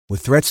With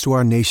threats to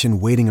our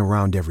nation waiting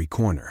around every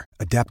corner,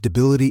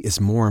 adaptability is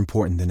more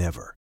important than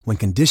ever. When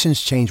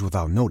conditions change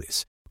without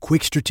notice,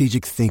 quick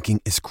strategic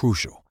thinking is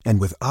crucial.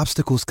 And with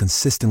obstacles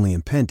consistently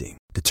impending,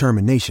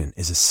 determination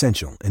is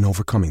essential in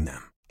overcoming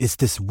them. It's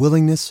this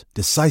willingness,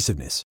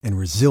 decisiveness, and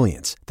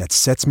resilience that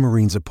sets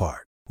Marines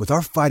apart. With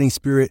our fighting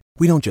spirit,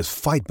 we don't just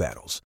fight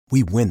battles,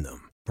 we win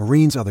them.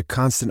 Marines are the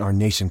constant our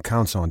nation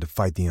counts on to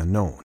fight the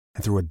unknown.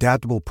 And through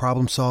adaptable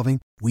problem solving,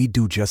 we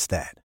do just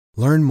that.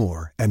 Learn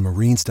more at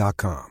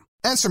marines.com.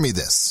 Answer me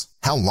this.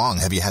 How long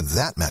have you had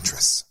that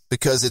mattress?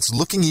 Because it's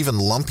looking even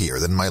lumpier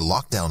than my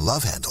lockdown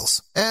love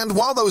handles. And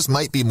while those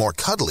might be more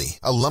cuddly,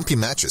 a lumpy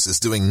mattress is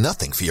doing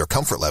nothing for your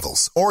comfort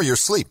levels or your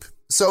sleep.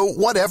 So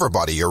whatever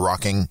body you're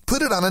rocking,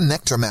 put it on a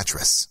Nectar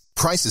mattress.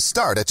 Prices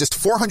start at just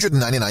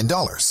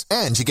 $499,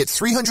 and you get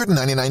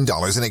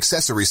 $399 in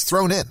accessories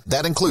thrown in.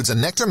 That includes a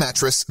Nectar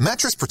mattress,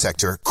 mattress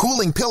protector,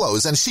 cooling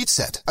pillows, and sheet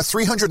set, a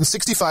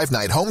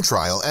 365-night home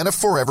trial, and a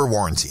forever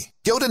warranty.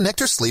 Go to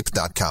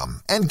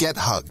nectarsleep.com and get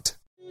hugged.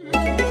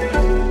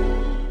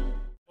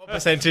 What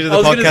percentage of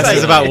the podcast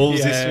is about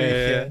Wolves this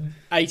week?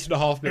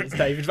 8.5 minutes,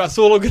 David. That's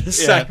all I'm going to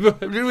say.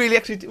 Really,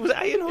 actually, was it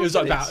 8.5 minutes? It was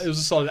like that. It was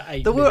a solid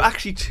 8. There were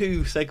actually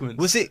 2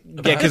 segments. Was it?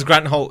 Yeah, because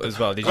Grant Holt as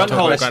well. Did you talk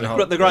about Grant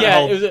Holt? The Grant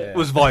Holt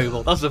was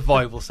viable. That's a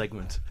viable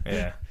segment.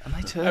 Yeah. And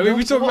they turn up.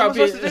 We talk about what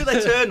am I supposed to do?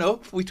 They turn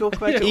up. We talk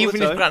about it all Even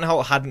the time. if Grant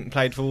Holt hadn't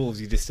played for Wolves,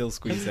 you'd still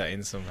squeeze that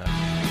in somehow.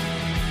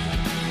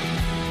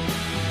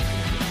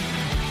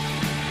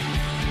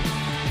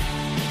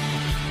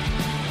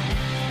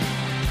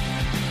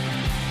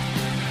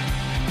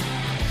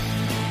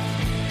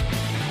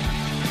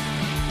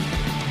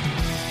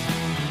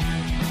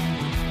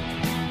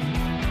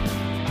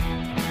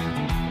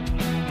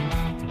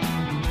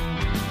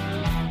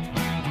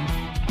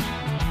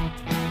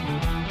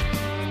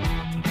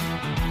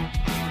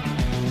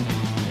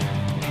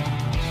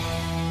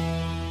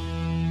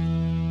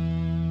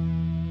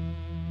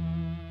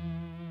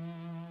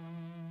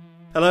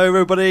 Hello,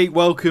 everybody.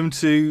 Welcome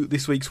to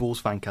this week's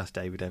Wolves Fancast.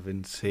 David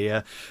Evans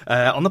here.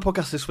 On the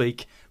podcast this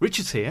week,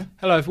 Richard's here.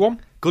 Hello, everyone.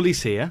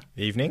 Gully's here.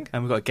 Evening.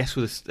 And we've got a guest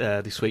with us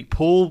this week.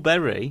 Paul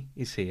Berry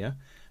is here.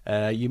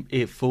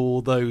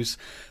 For those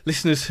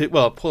listeners who...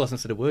 Well, Paul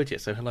hasn't said a word yet,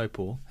 so hello,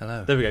 Paul.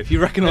 Hello. There we go. If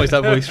you recognise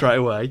that voice straight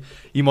away,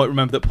 you might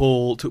remember that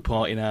Paul took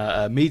part in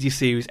our media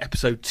series,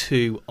 episode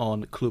 2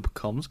 on Club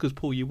Comms, because,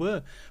 Paul, you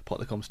were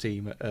part of the comms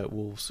team at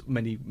Wolves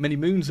many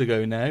moons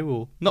ago now,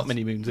 or not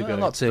many moons ago. Well,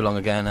 not too long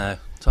ago now.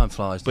 Time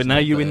flies. But now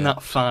you're in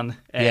that fan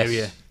area.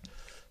 Yes.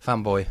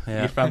 Fanboy,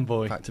 yeah. You're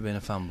fanboy. Back to being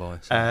a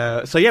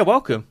fanboy. So yeah,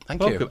 welcome.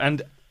 Thank you. you.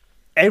 And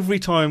every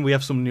time we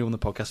have someone new on the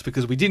podcast,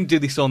 because we didn't do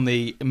this on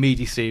the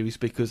media series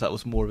because that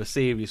was more of a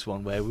serious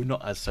one, where we're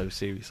not as so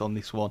serious on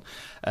this one.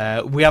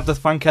 We have the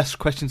Fancast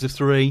questions of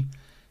 3.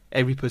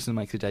 Every person who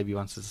makes a debut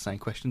answers the same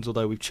questions,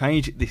 although we've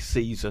changed it this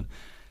season.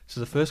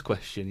 So the first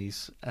question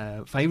is,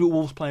 favourite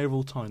Wolves player of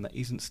all time that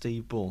isn't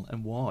Steve Bull,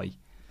 and why?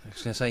 I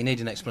was going to say, you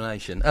need an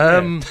explanation.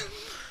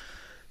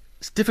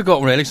 It's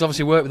difficult, really, because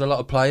obviously worked with a lot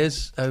of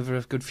players over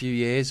a good few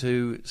years,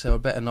 so I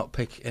better not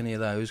pick any of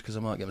those because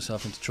I might get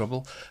myself into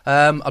trouble.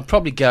 I'd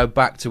probably go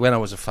back to when I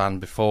was a fan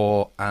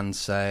before and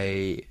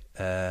say,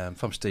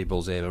 from Steve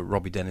Bull's era,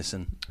 Robbie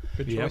Dennison.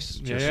 Good choice.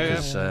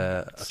 Because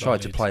I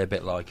tried to play a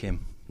bit like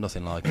him.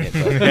 Nothing like it.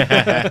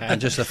 But and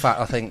just the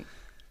fact, I think,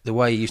 the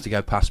way he used to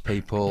go past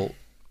people,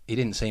 he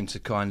didn't seem to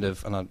kind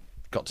of... And I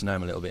got to know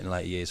him a little bit in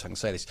later years, so I can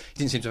say this. He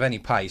didn't seem to have any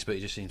pace, but he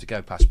just seemed to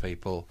go past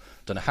people.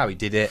 Don't know how he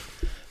did it,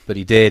 but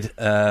he did,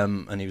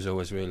 and he was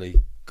always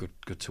really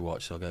good to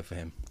watch, so I'll go for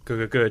him.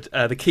 Good.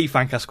 The key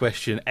Fancast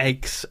question,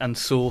 eggs and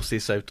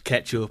sauces, so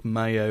ketchup,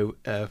 mayo,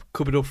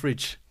 cupboard or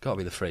fridge? Got to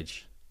be the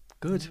fridge.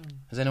 Good.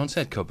 Has anyone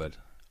said cupboard?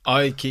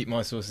 I keep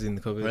my sauces in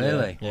the cupboard.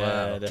 Really?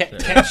 Yeah, Wow.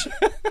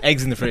 definitely.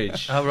 Eggs in the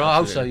fridge. Oh, right.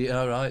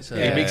 Right. So,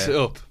 You mix it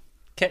up.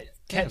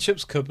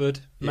 Ketchup's cupboard,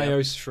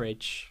 mayo's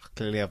fridge.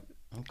 Clearly have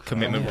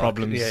commitment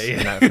problems Yeah.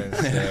 in that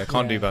sense. Yeah, I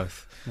can't do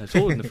both. No, it's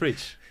all in the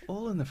fridge.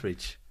 All in the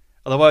fridge.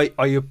 Although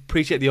I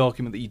appreciate the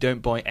argument that you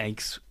don't buy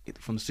eggs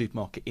from the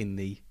supermarket in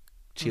the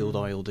chilled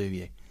aisle, do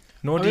you?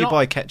 Nor do you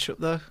buy ketchup,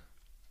 though.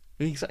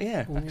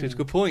 Yeah, actually, it's a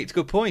good point. It's a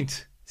good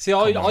point. See,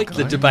 I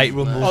the debate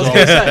rumbles. I was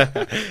going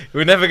to say,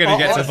 We're never going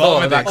to get to the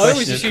bottom of that I always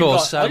question. assume, Of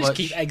course, I so just much.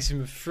 keep eggs in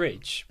the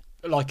fridge,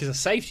 like as a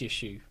safety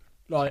issue,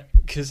 like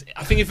because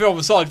I think if they're on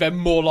the side, they're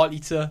more likely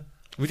to.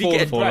 We did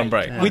get fall and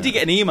break. We did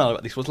get an email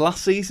about this. Was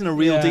last season a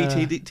real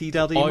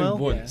DT-dad email? I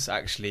once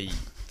actually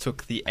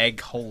took the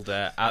egg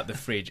holder out the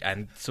fridge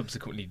and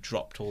subsequently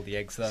dropped all the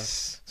eggs there.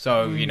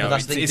 So, you know,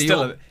 That's it's do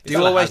still you, a, do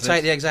you always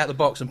take the eggs out of the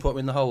box and put them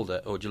in the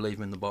holder, or do you leave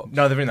them in the box?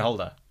 No, they're in the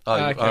holder. Oh,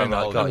 Okay. right,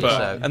 got you.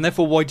 But- So. And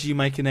therefore, why do you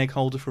make an egg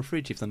holder for a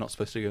fridge if they're not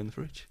supposed to go in the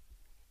fridge?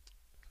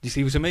 Do you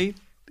see what I mean?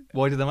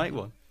 Why do they make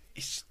one?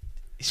 It's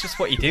just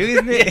what you do,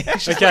 isn't it?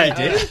 It's just what you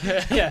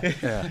do.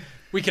 Yeah.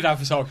 We could have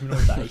this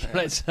argument all day.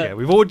 Let's. Yeah,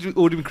 we've already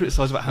been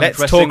criticised about how Let's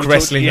much talk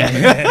wrestling.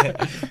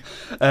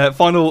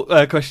 Final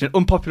question.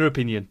 Unpopular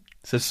opinion.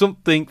 So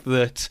something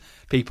that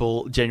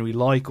people generally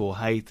like or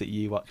hate that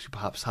you actually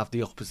perhaps have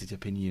the opposite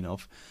opinion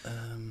of.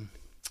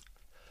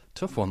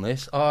 Tough one,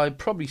 this. I'd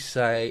probably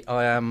say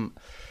I am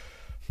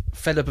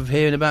fed up of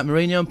hearing about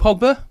Mourinho and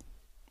Pogba,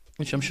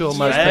 which I'm sure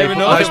most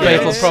people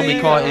are probably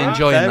quite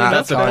enjoying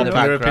that kind of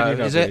background.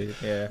 Is it?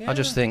 Yeah. I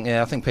just think,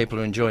 I think people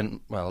are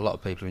enjoying. Well, a lot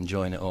of people are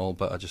enjoying it all,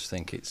 but I just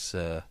think it's.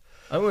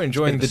 We're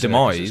enjoying the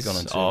demise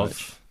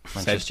of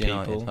Manchester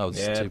United. people. Oh,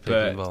 there's two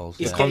people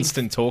involved. It's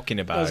constant talking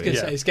about I was going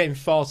to say, it's getting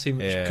far too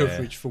much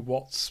coverage for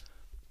what's.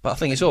 But I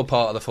think it's all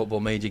part of the football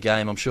media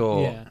game.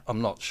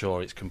 I'm not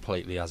sure it's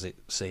completely as it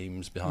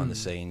seems behind the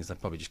scenes. They're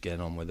probably just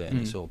getting on with it,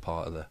 and it's all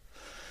part of the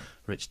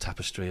rich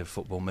tapestry of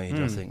football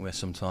media. I think where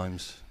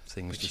sometimes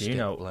things just get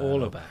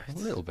all about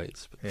little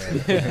bits.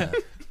 But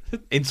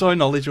inside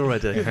knowledge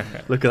already.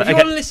 Look at if you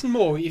want to listen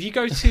more, if you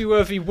go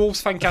to the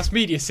Wolves Fancast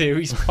Media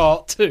Series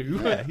Part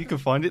 2, you can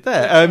find it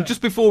there.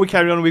 Just before we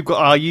carry on, we've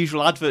got our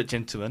usual advert,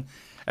 gentlemen,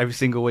 every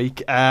single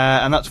week,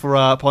 and that's for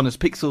our partners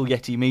Pixel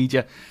Yeti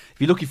Media. If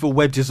you're looking for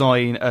web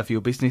design for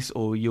your business,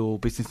 or your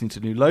business needs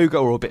a new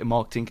logo or a bit of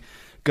marketing,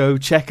 go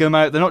check them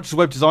out. They're not just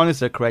web designers,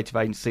 they're a creative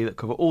agency that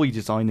cover all your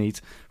design needs,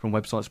 from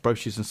websites,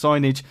 brochures and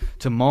signage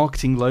to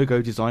marketing,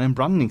 logo design and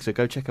branding. So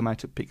go check them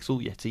out at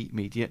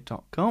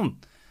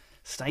pixelyetimedia.com.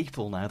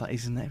 Staple now, that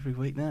isn't every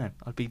week now.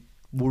 I'd be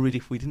worried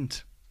if we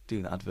didn't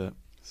do that advert.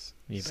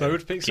 So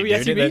would Pixel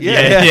Yeti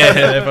Media.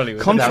 Yeah, they probably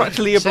would.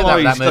 Contractually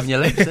obliged.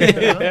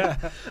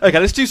 Okay,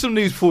 let's do some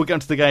news before we get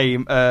into the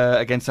game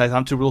against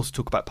Southampton. We'll also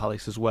talk about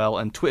Palace as well.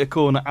 And Twitter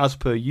corner, as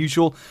per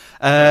usual.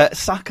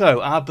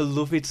 Sacco, our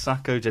beloved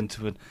Sacco,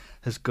 gentleman,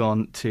 has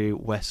gone to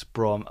West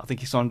Brom. I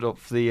think he signed up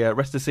for the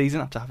rest of the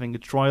season after having a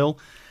trial.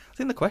 I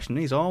think the question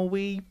is, are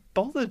we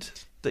bothered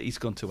that he's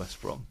gone to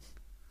West Brom?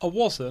 I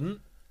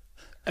wasn't.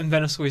 And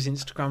then I saw his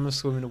Instagram and I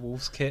saw him in a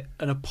Wolves kit.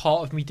 And a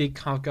part of me did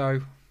kind of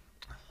go,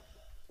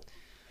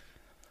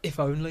 if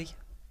only.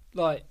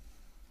 Like,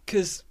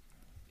 because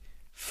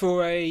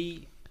for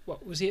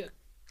what was he at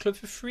club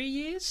for 3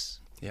 years?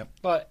 Yep.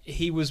 Like,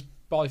 he was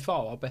by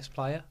far our best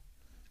player.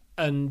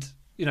 And,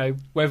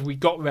 whether we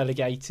got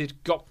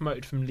relegated, got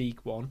promoted from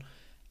League One,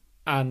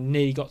 and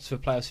nearly got to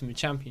the playoffs in the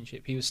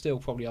Championship, he was still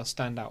probably our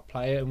standout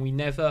player. And we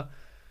never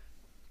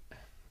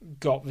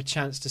got the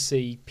chance to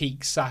see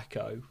peak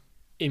Sacco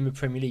in the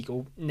Premier League,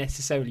 or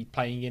necessarily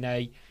playing in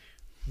a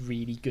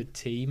really good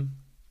team.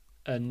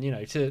 And,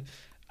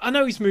 I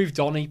know he's moved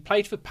on. He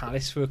played for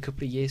Palace for a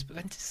couple of years, but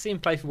then to see him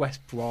play for West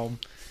Brom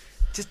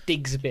just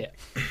digs a bit.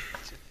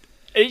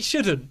 It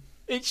shouldn't,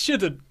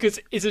 because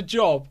it's a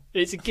job,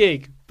 it's a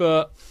gig,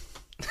 but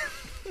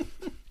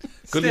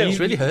Good, it's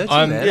really hurting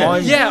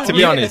to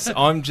be honest,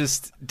 I'm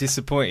just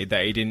disappointed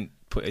that he didn't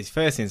put his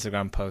first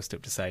Instagram post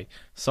up to say,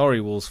 "Sorry,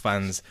 Wolves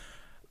fans,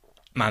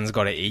 man's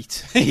got to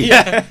eat."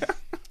 Yeah.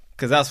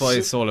 Because that's what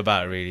it's all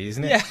about, really,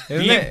 isn't it?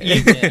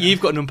 Yeah. You've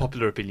got an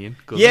unpopular opinion.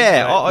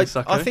 I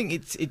think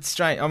it's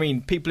strange. I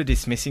mean, people are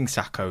dismissing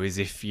Sacco as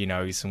if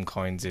he's some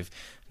kinds of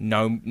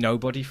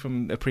nobody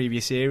from a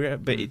previous era.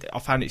 But I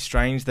found it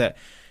strange that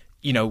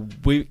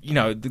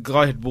the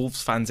guy had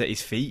Wolves fans at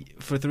his feet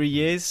for 3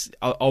 years.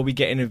 Are we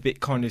getting a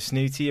bit kind of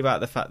snooty about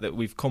the fact that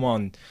we've come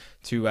on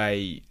to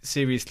a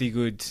seriously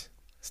good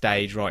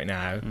stage right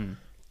now?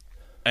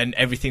 And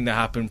everything that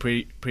happened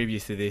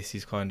previous to this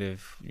is kind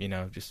of,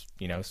 just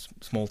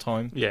small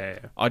time. Yeah.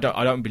 I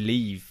don't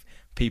believe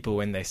people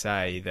when they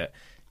say that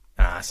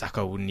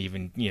Sacco wouldn't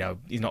even,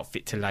 he's not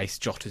fit to lace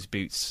Jota's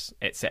boots,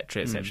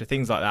 etc., etc.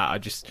 Things like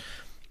that.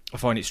 I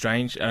find it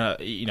strange.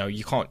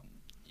 You can't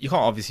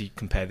obviously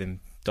compare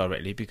them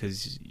directly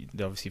because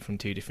they're obviously from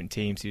two different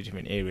teams, two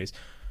different eras.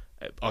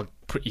 I'm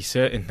pretty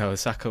certain though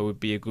Sacco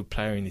would be a good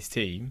player in this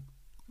team.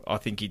 I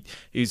think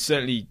he's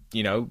certainly,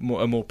 a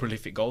more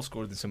prolific goal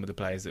scorer than some of the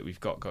players that we've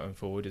got going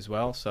forward as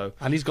well. So,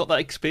 and he's got that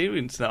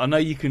experience now. I know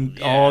you can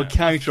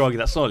counter argue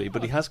that slightly,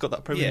 but he has got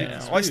that Premier League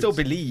experience. I still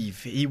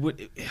believe he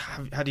would,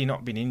 had he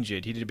not been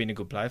injured, he'd have been a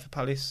good player for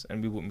Palace,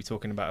 and we wouldn't be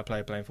talking about a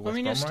player playing for West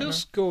Brom. He's still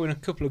scoring a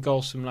couple of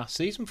goals from last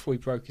season before he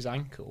broke his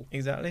ankle.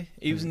 Exactly.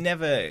 He was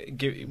never,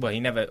 he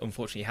never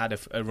unfortunately had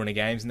a run of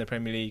games in the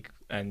Premier League,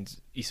 and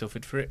he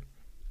suffered for it.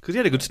 Because he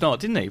had a good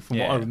start, didn't he? From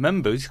what I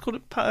remember, he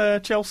scored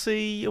at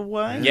Chelsea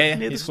away. Yeah,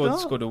 he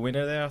scored a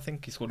winner there. I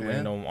think he scored a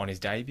winner on his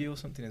debut or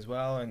something as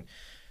well. And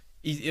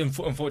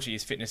unfortunately,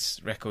 his fitness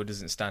record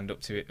doesn't stand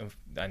up to it,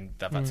 and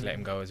they've had to let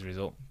him go as a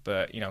result.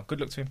 But good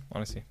luck to him,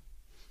 honestly.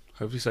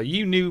 Hopefully so.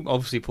 You knew,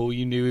 obviously, Paul.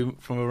 You knew him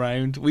from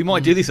around. We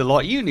might do this a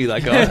lot. You knew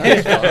that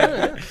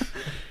guy.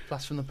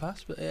 Blast from the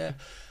past, but yeah.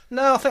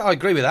 No, I think I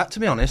agree with that. To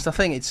be honest, I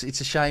think it's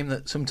a shame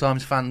that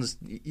sometimes fans,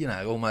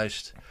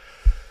 almost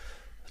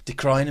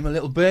decrying him a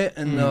little bit,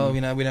 and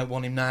we don't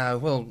want him now.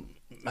 Well,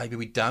 maybe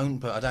we don't,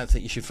 but I don't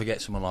think you should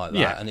forget someone like that.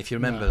 Yeah. And if you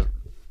remember,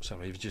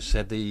 you've just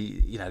said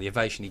the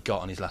ovation he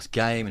got on his last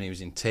game, and he was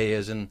in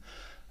tears, and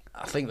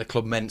I think the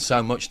club meant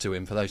so much to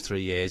him for those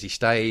 3 years. He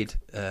stayed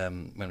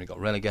when we got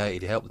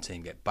relegated. He helped the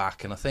team get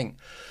back, and I think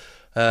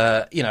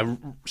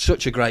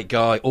such a great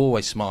guy,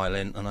 always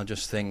smiling. And I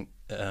just think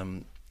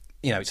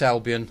it's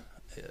Albion.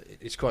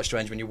 It's quite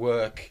strange when you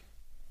work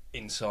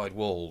inside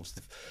Wolves.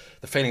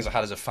 The feelings I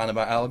had as a fan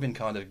about Albion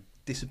kind of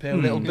disappear a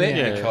little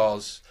bit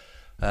because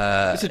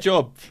It's a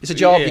job. It's a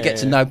job. You get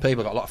to know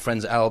people. I've got a lot of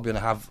friends at Albion I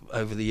have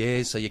over the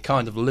years, so you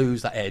kind of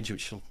lose that edge,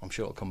 which I'm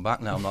sure will come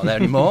back now. I'm not there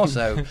anymore,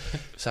 so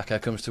Sacco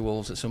comes to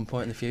Wolves at some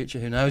point in the future.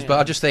 Who knows? But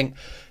I just think,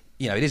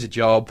 it is a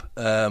job.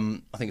 I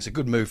think it's a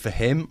good move for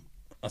him.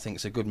 I think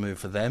it's a good move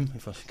for them,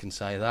 if I can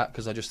say that,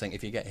 because I just think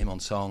if you get him on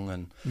song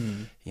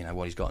and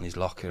what he's got in his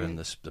locker and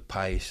the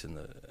pace and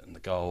the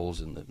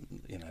goals and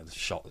the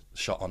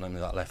shot on him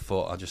with that left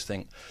foot, I just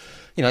think,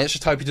 let's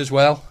just hope he does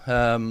well.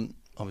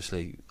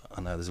 Obviously,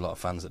 I know there's a lot of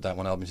fans that don't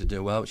want Albion to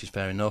do well, which is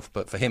fair enough.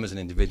 But for him as an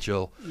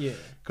individual,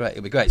 great.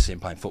 It'll be great to see him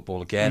playing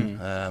football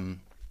again.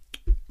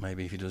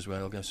 Maybe if he does well,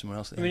 he'll go somewhere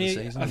else at the end of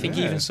the season. I think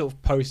even sort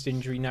of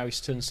post-injury, now he's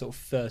turned sort of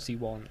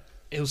 31.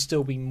 He'll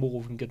still be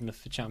more than good enough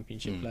for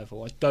Championship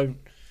level. I don't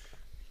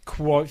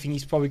quite think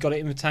he's probably got it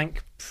in the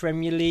tank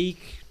Premier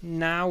League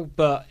now,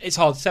 but it's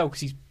hard to tell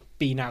because he's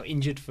been out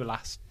injured for the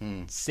last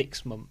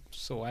 6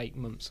 months or 8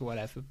 months or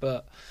whatever.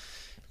 But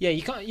yeah,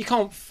 you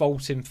can't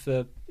fault him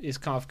for his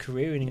kind of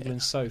career in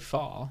England so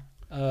far.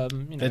 I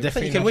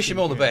think you can wish him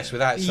all the best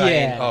without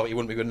saying, he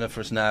wouldn't be good enough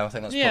for us now. I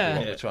think that's probably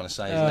what we're trying to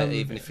say, isn't it?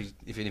 Even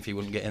if he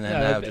wouldn't get in there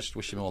now, just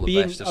wish him all the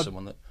best as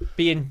someone that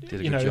did a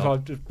good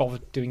job. If I'd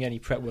bothered doing any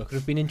prep work, I'd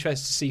have been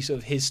interested to see sort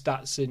of his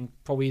stats in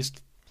probably his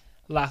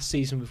last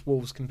season with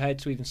Wolves compared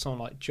to even someone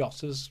like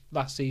Jota's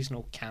last season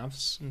or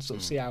Cavs, and sort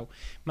of see how it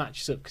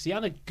matches up, because he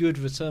had a good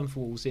return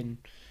for Wolves in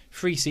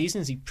 3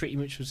 seasons. He pretty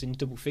much was in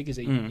double figures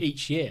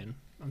each year, and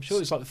I'm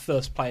sure it's like the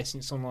first player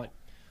since someone like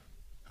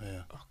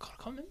I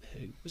can't remember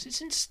who was it,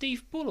 since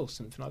Steve Bull or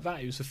something like that.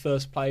 He was the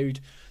first player who'd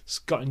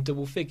got in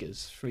double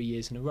figures 3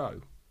 years in a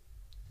row.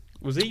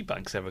 Was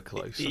Ebanks ever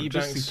close?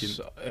 Ebanks,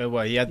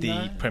 well, he had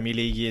the Premier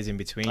League years in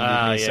between,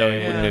 didn't he?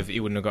 So he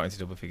wouldn't have got into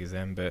double figures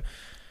then, but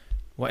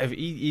whatever,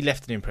 he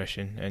left an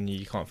impression, and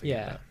you can't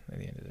forget that at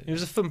the end of the day. He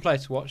was a fun player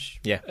to watch.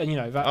 Yeah. And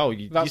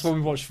that's why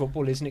we watch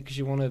football, isn't it? Because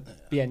you want to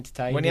be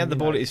entertained. When he had the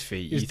ball at his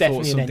feet, you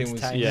thought something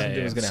was going to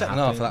happen. Second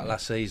half of that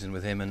last season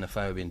with him and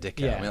Nafobi and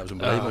Dicker, I mean, that was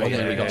unbelievable,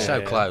 wasn't it? We got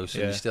so close,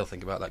 and you still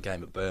think about that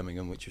game at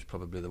Birmingham, which was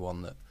probably the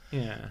one that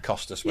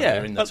cost us when we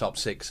were in the top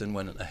 6 and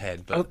went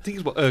ahead. But I think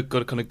it's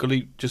what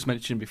Gully just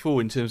mentioned before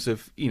in terms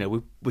of,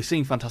 we're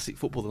seeing fantastic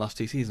football the last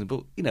 2 seasons,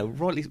 but,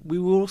 rightly, we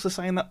were also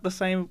saying that the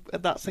same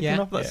at that second half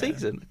of that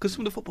season, because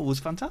some of the football was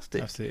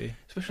fantastic. Absolutely.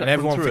 Especially, and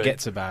everyone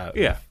forgets about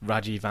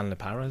Raji Van La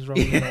Parra's role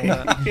and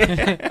all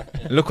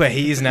that. Look where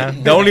he is now.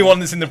 The only one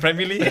that's in the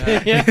Premier League.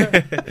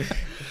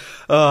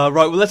 Right,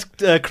 well, let's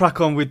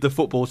crack on with the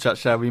football chat,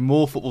 shall we?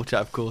 More football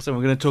chat, of course, and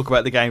we're going to talk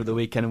about the game of the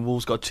weekend. And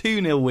Wolves got a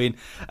 2-0 win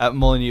at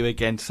Molineux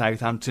against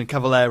Southampton.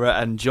 Cavaleiro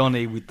and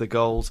Johnny with the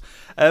goals.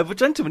 But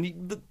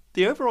gentlemen,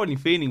 the overriding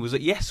feeling was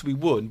that yes, we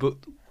won, but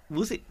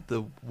was it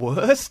the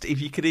worst,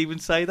 if you could even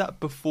say that,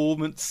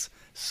 performance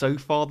so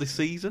far this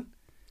season?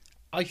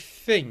 I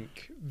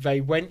think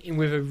they went in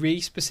with a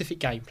really specific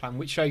game plan,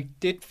 which they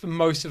did for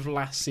most of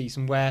last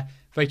season, where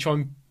they try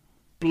and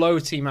blow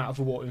a team out of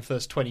the water in the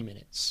first 20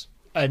 minutes.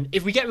 And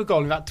if we get a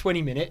goal in that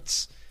 20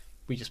 minutes,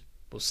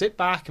 we'll sit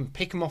back and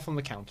pick them off on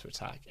the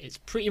counter-attack. It's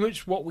pretty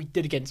much what we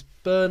did against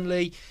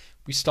Burnley.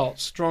 We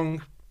started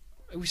strong.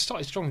 We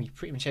started strongly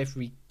pretty much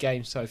every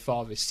game so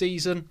far this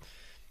season.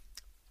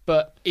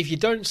 But if you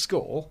don't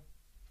score,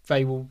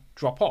 they will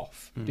drop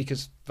off,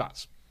 because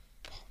that's...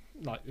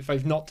 like, if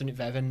they've not done it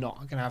there, they're not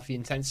going to have the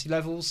intensity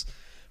levels.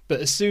 But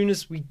as soon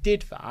as we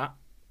did that,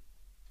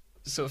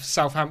 sort of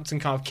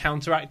Southampton kind of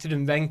counteracted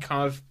and then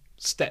kind of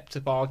stepped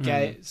up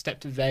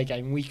their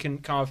game. We can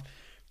kind of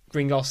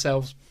bring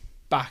ourselves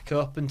back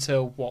up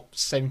until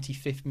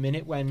 75th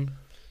minute, when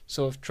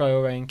sort of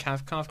Traore and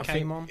Cav kind of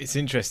came on. It's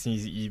interesting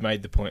you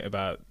made the point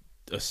about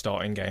us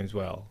starting games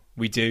well.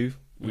 We do,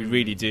 we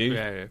really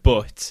do,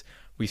 but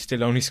we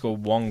still only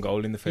scored 1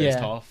 goal in the first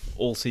half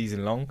all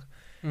season long.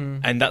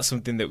 And that's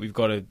something that we've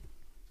got to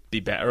be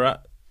better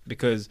at,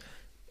 because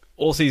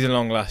all season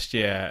long last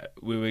year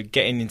we were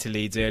getting into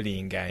leads early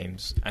in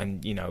games,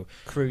 and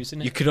cruising.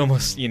 You could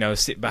almost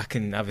sit back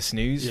and have a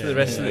snooze for the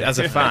rest of it as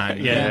a fan.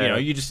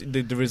 You just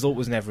the result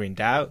was never in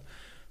doubt,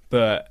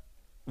 but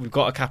we've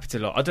got to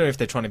capitalise. I don't know if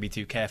they're trying to be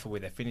too careful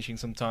with their finishing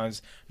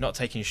sometimes, not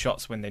taking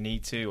shots when they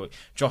need to. Or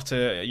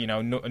Jota,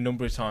 a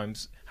number of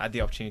times had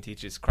the opportunity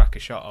to just crack a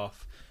shot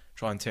off,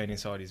 try and turn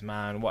inside his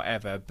man,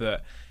 whatever,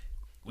 but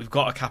we've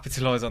got to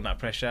capitalise on that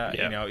pressure.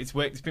 It's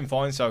worked. It's been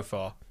fine so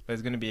far.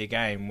 There's going to be a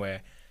game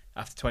where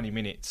after 20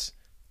 minutes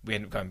we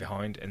end up going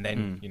behind, and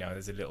then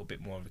there's a little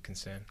bit more of a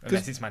concern,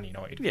 unless it's Man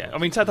United. Yeah, I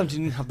mean,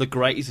 Southampton didn't have the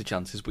greatest of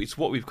chances, but it's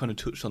what we've kind of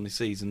touched on this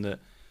season, that,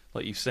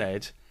 like you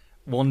said,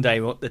 one day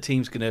the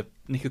team's going to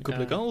nick a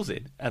couple of goals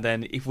in, and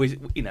then if we,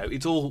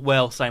 it's all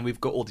well saying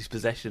we've got all this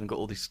possession and got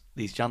all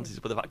these chances,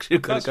 but they've actually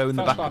got to go in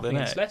the back of the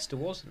net. It's Leicester,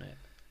 wasn't it?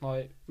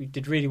 Like, we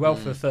did really well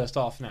for the first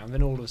half now, and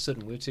then all of a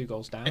sudden we were 2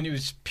 goals down. And it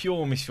was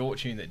pure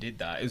misfortune that did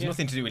that. It was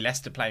nothing to do with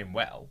Leicester playing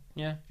well.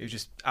 Yeah. It was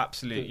just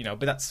absolute,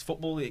 but that's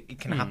football. It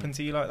can happen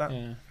to you like that.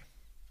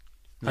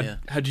 Yeah.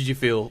 How did you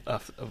feel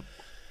after...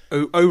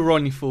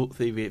 overriding feelings?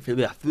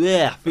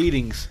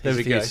 There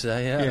we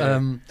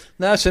go.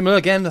 No, similar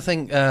again. I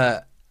think,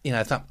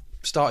 if that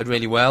started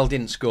really well,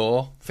 didn't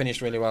score,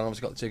 finished really well,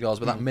 obviously got the 2 goals,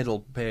 but that middle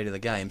period of the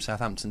game,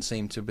 Southampton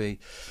seemed to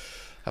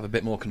have a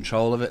bit more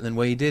control of it than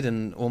we did,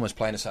 and almost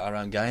playing us at our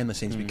own game. They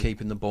seemed to be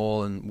keeping the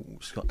ball, and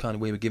kind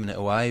of we were giving it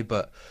away.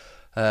 But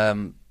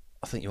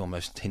I think you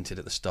almost hinted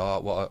at the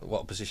start what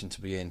a position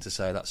to be in to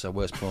say that's our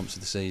worst performance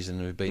of the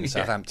season. We've beaten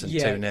Southampton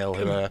 2-0,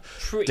 who are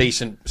a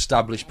decent,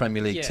 established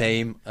Premier League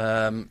team,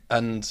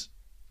 and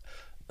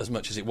as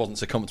much as it wasn't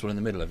so comfortable in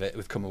the middle of it,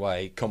 we've come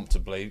away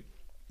comfortably.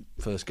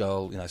 First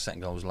goal,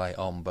 second goal was late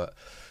on, but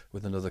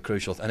with another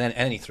crucial and then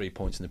any 3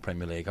 points in the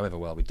Premier League, however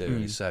well we do,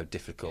 and it's so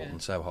difficult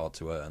and so hard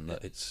to earn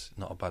that it's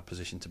not a bad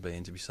position to be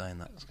in, to be saying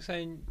that. I was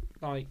saying,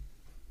 like,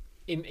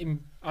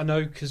 I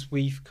know because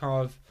we've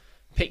kind of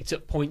picked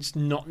up points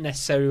not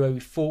necessarily where we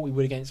thought we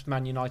would against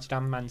Man United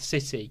and Man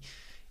City.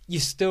 You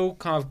still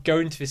kind of go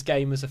into this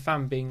game as a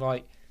fan being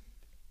like,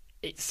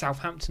 it's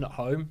Southampton at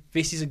home.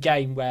 This is a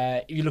game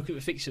where, if you look at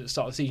the fixture at the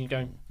start of the season, you're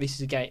going, this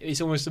is a game. It's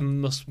almost a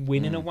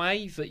must-win in a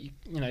way. That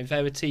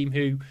they're a team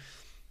who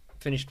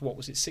finished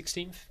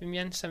 16th in the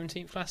end,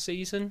 17th last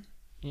season.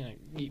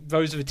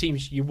 Those are the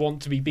teams you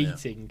want to be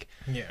beating.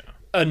 Yeah.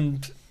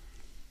 And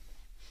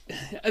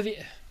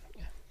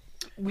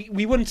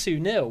we won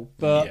 2-0,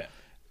 but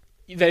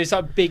there's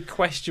that big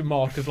question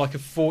mark of like a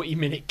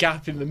 40-minute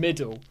gap in the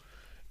middle.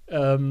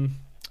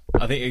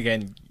 I think,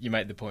 again, you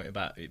make the point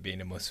about it being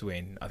a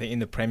must-win. I think in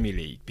the Premier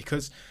League,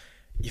 because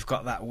you've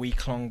got that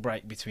week-long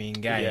break between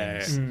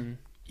games,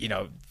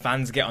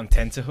 fans get on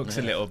tenterhooks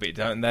a little bit,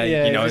 don't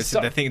they?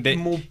 So they think that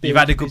you've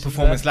had a good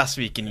performance last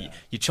week and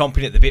you're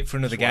chomping at the bit for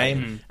another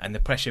game, and the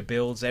pressure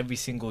builds every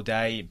single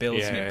day. It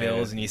builds and it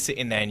builds, and you're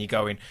sitting there and you're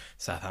going,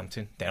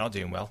 Southampton, they're not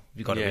doing well.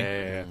 We've got to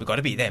win. We've got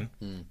to beat them.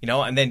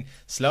 And then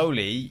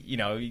slowly,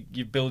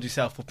 you build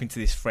yourself up into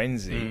this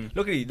frenzy.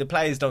 Look at it, the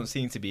players don't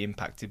seem to be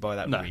impacted by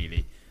that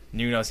really.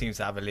 Nuno seems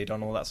to have a lid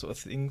on all that sort of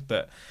thing,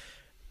 but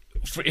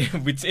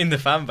in the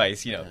fan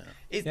base,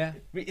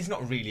 it's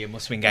not really a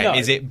must-win game,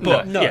 is it?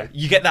 But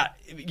you get that,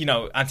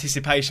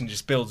 anticipation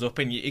just builds up,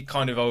 and it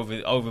kind of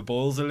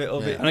overboils a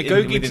little bit. And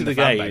going into the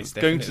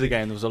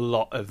game, there was a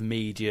lot of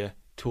media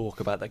talk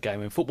about that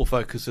game, and Football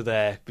Focus were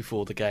there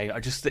before the game.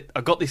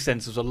 I got this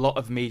sense there was a lot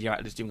of media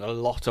outlets doing a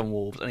lot on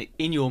Wolves, and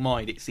in your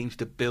mind, it seems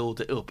to build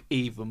it up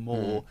even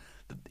more.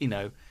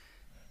 The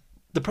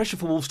pressure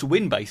for Wolves to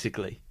win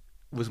basically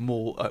was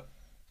more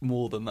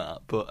than that,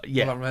 but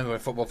Well, I remember when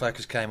Football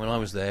Focus came when I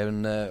was there,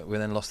 and we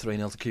then lost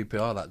 3-0 to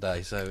QPR that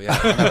day. So I know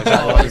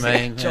exactly what you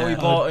mean. Joey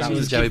Barton, that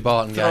was the Joey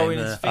Barton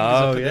game.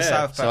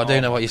 So I do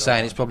know what you're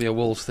saying. It's probably a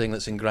Wolves thing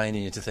that's ingrained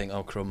in you to think,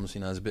 oh crumbs,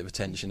 there's a bit of a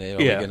tension here.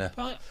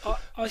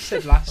 I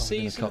said last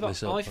season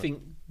that I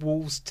think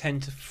Wolves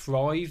tend to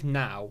thrive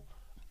now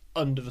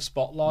under the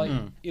spotlight.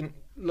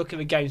 Look at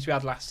the games we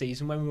had last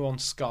season when we were on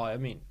Sky. I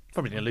mean,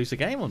 probably didn't lose a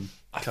game on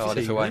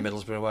Cardiff away,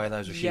 Middlesbrough away.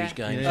 Those were huge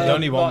games. The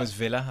only one was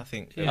Villa, I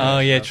think.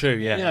 True.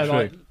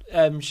 True.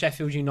 Like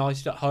Sheffield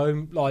United at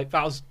home, like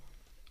that was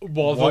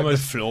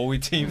almost floor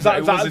with teams.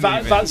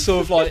 That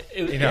sort of like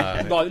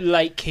like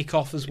late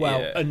kick-off as well,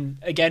 and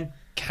again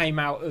came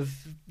out of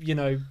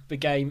the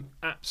game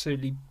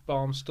absolutely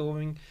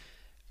barnstorming,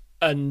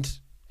 and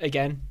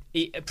again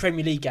a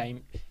Premier League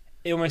game.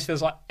 It almost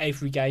feels like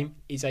every game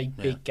is a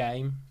big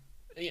game.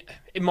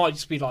 It might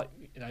just be like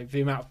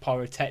the amount of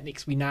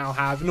pyrotechnics we now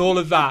have and all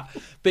of that,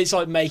 but it's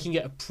like making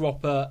it a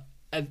proper.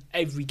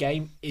 Every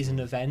game is an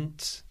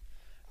event,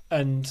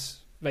 and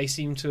they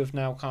seem to have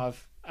now kind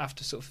of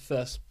after sort of the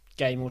first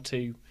game or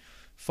two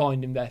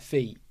finding their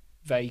feet.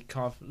 They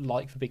kind of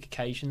like the big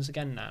occasions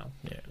again now,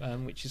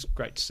 which is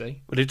great to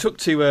see. Well, it took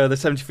to the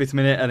 75th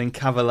minute, and then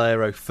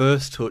Cavaleiro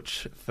first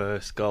touch,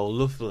 first goal.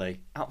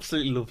 Lovely,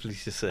 absolutely lovely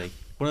to see.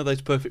 One of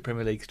those perfect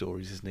Premier League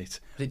stories, isn't it?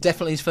 Was it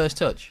definitely his first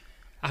touch?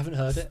 I haven't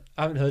heard it.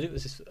 It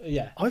was just,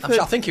 I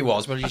think it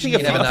was, but I've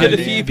heard a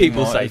few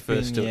people say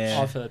first touch.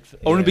 I've heard.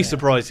 I wouldn't be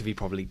surprised if he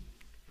probably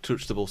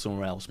touched the ball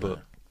somewhere else,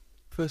 but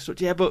first touch.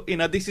 Yeah, but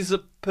this is a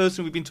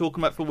person we've been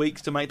talking about for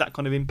weeks to make that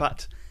kind of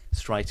impact.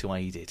 Straight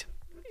away, he did.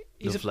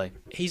 Lovely.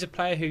 He's a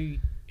player who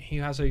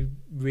has a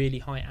really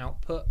high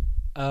output.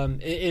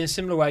 In a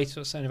similar way to what I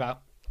was saying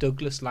about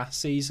Douglas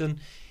last season,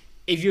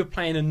 if you're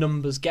playing a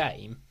numbers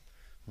game,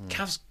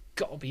 Cav's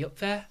got to be up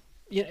there.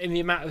 In the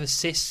amount of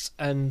assists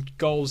and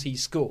goals he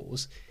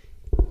scores,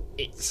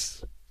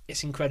 it's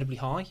incredibly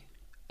high.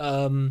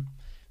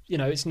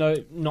 It's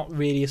not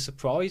really a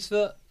surprise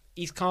that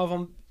he's kind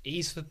of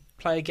he's the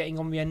player getting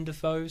on the end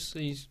of those.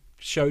 He's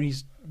shown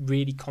he's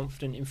really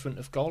confident in front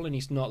of goal, and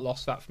he's not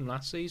lost that from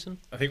last season.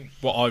 I think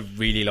what I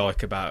really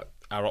like about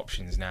our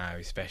options now,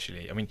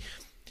 especially, I mean,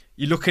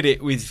 you look at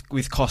it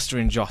with Costa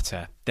and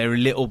Jota, they're a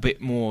little bit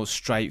more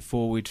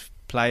straightforward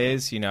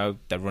players. They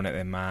run at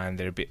their man,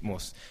 they're a bit more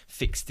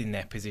fixed in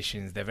their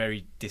positions, they're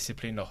very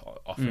disciplined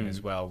often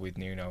as well with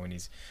Nuno and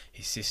his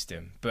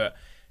system. But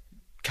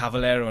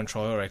Cavaleiro and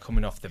Traore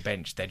coming off the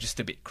bench, they're just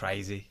a bit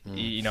crazy.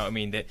 You know what I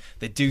mean?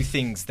 They do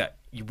things that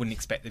you wouldn't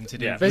expect them to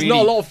do. There's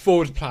not a lot of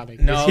forward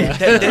planning. No,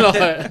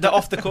 they're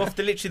off the cuff.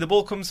 The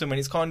ball comes to them and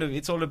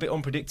it's all a bit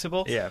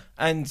unpredictable. Yeah,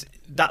 and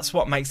that's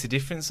what makes the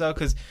difference, though,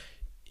 because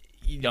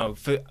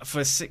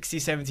for 60,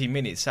 70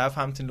 minutes,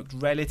 Southampton looked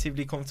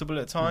relatively comfortable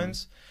at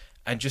times.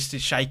 And just to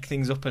shake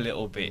things up a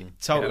little bit,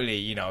 send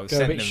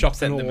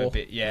them a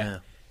bit, yeah.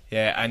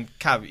 And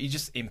Cav, he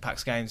just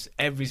impacts games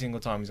every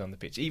single time he's on the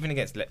pitch. Even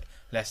against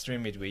Leicester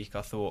in midweek,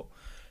 I thought,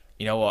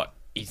 you know what,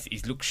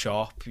 he's looked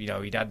sharp.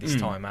 He'd had this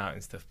time out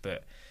and stuff,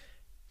 but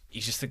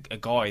he's just a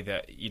guy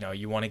that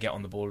you want to get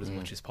on the ball as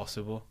much as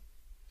possible.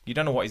 You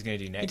don't know what he's going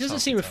to do next.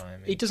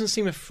 He doesn't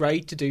seem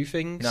afraid to do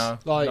things. No,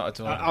 not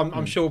at all.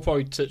 I'm sure we'll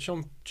probably touch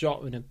on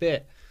Jota in a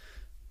bit,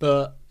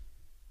 but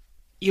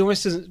he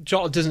almost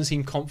doesn't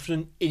seem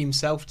confident in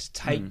himself to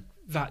take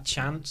that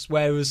chance.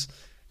 Whereas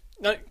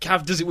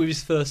Cav does it with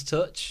his first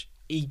touch.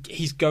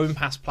 He's going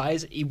past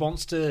players. He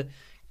wants to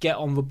get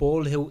on the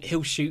ball.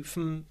 He'll shoot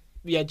from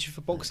the edge of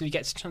the box if he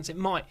gets a chance. It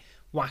might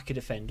whack a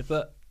defender,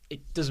 but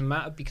it doesn't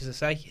matter because, I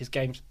say, his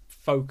game's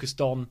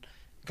focused on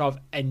kind of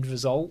end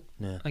result.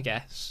 Yeah. I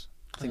guess.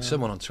 I think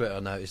someone on Twitter I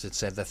noticed had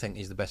said they think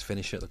he's the best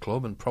finisher at the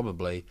club, and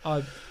probably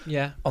on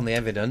the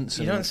evidence.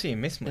 You don't see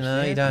him miss much.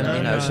 No, you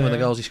don't. Some of the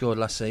goals he scored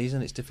last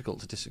season, it's difficult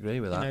to disagree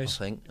with that. I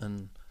think,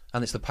 and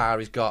it's the power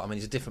he's got. I mean,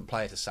 he's a different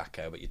player to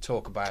Sacco, but you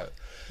talk about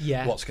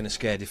what's going to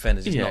scare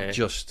defenders. It's not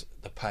just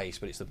the pace,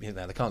 but it's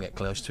they can't get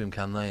close to him,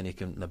 can they?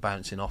 And they're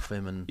bouncing off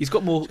him, and he's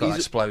got more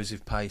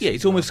explosive pace. Yeah,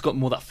 he's almost got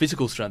more that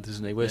physical strength,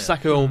 isn't he? Where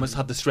Sacco almost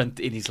had the strength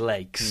in his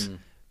legs.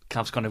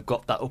 Cav's kind of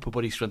got that upper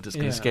body strength that's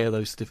going to scare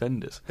those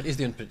defenders. It is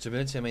the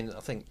unpredictability. I mean, I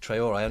think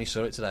Traore, I only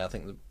saw it today. I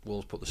think the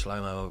Wolves put the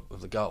slow-mo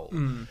of the goal.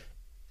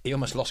 He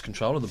almost lost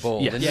control of the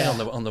ball, didn't he,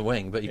 on the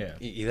wing, but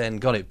he then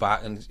got it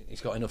back, and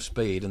he's got enough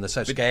speed, and they're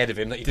so scared of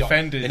him that he's got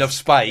enough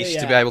space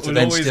to be able to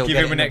then still give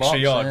get him an extra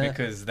yard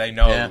because they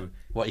know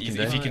what he can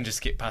do. If he can just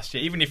skip past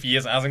you, even if he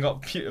hasn't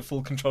got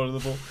full control of the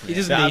ball. He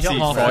doesn't need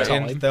half the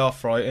time. They are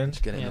frightened.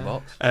 Just get in the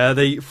box.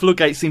 The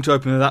floodgates seemed to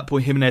open at that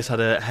point. Jimenez had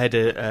a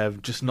header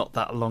just not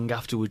that long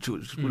afterwards,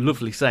 which was a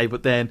lovely save,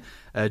 but then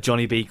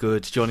Johnny B.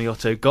 Good, Johnny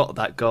Otto got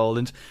that goal.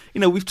 And,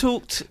 we've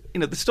talked,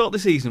 at the start of the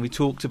season, we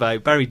talked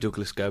about Barry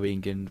Douglas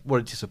going and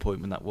what a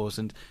disappointment that was,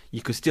 and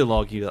you could still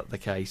argue that's the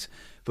case.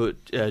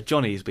 But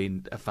Johnny has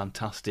been a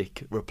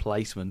fantastic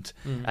replacement,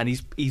 and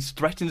he's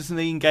threatened us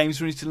in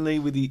games recently.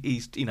 With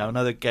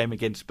another game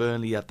against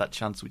Burnley, he had that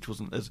chance which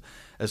wasn't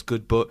as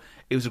good, but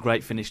it was a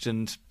great finish,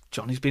 and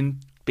Johnny's been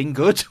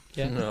good.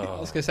 Yeah, I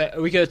was going to say,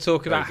 are we going to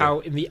talk about how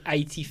in the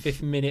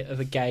 85th minute of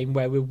a game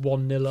where we're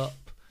 1-0 up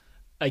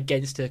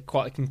against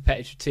quite a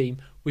competitive team,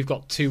 we've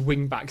got two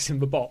wing backs in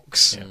the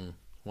box? Yeah.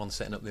 One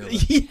setting up the other.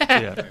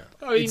 Yeah.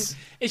 I mean,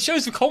 it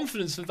shows the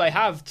confidence that they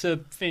have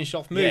to finish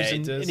off moves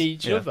in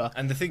each other.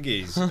 And the thing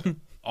is,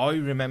 I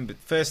remember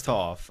first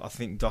half, I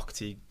think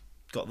Doherty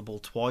got the ball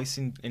twice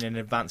in an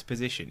advanced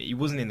position. He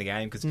wasn't in the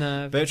game because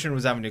Bertrand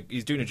was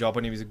he's doing a job,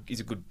 and he's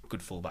a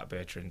good fullback,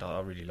 Bertrand. I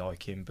really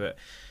like him, but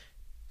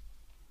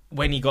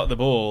when he got the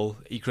ball,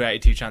 he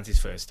created two chances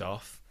first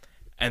half,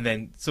 and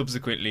then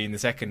subsequently in the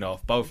second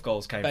half, both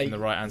goals came from the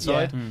right hand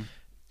side.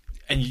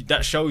 And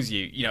that shows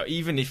you,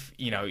 even if,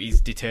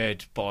 he's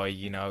deterred by,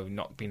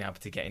 not being able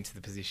to get into the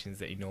positions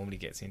that he normally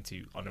gets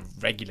into on a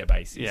regular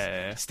basis.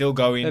 Still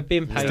going,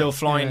 still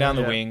flying down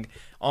the wing.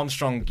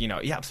 Armstrong,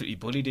 he absolutely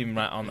bullied him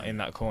in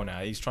that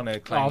corner. He's trying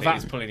to claim that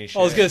he's pulling his shirt.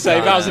 I was going to say,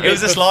 that was a bit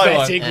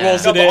pathetic,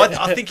 wasn't it?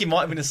 I think he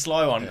might have been a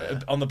sly one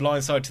on the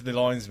blind side to the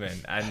linesman,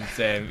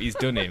 and he's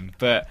done him.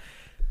 But,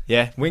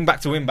 wing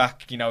back to wing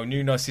back,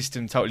 Nuno's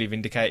system totally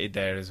vindicated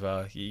there as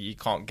well. You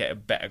can't get a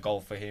better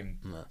goal for him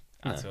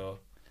at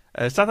all.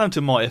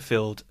 Southampton might have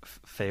felt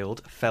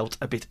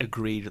a bit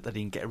aggrieved that they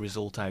didn't get a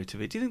result out of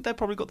it. Do you think they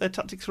probably got their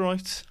tactics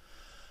right?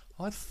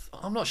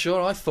 I'm not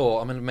sure.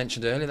 I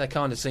mentioned earlier, they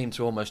kind of seemed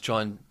to almost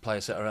try and play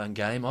a set of their own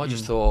game. I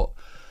just thought,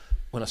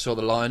 when I saw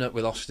the lineup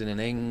with Austin and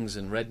Ings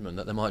and Redmond,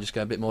 that they might just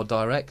go a bit more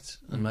direct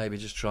and maybe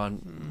just try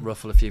and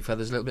ruffle a few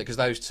feathers a little bit. Because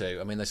those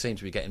two, they seem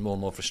to be getting more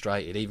and more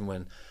frustrated, even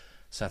when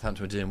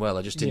Southampton were doing well.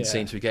 They just didn't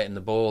seem to be getting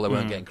the ball. They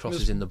weren't getting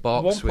crosses in the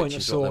box, which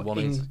is what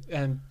they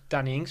wanted.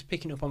 Danny Ings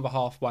picking up on the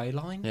halfway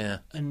line. Yeah.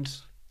 And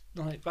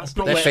that's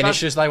not they're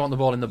finishers. They want the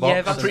ball in the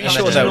box. Yeah, I'm pretty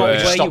sure they were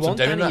stopped them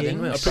doing that,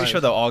 didn't we? I'm pretty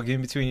sure they were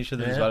arguing between each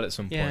other as well at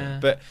some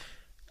point. But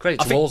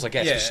credit to Wolves, I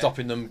guess, for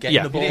stopping them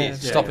getting the ball,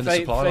 stopping the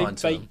supply line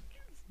to them.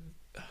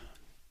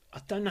 I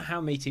don't know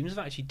how many teams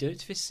have actually done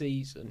it this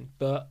season,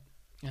 but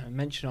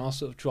mention our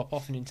sort of drop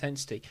off in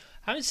intensity.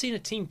 I haven't seen a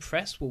team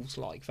press Wolves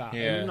like that.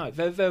 Yeah.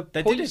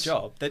 They did a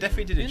job. They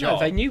definitely did a job.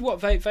 They knew what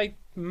they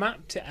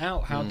mapped it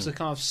out how to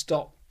kind of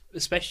stop,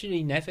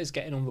 especially Neves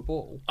getting on the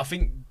ball. I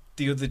think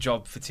the other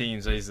job for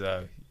teams is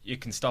you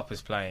can stop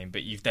us playing,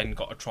 but you've then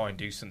got to try and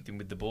do something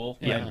with the ball.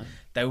 Yeah.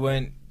 They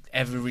weren't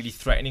ever really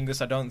threatening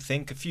us, I don't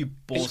think. A few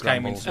balls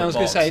came into the box. I was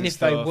going to say, and if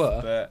they were,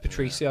 but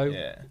Patricio,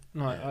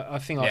 I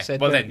think I said...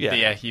 Well, then,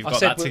 you've got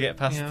that to get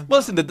past. Yeah.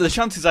 Well, listen, the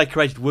chances they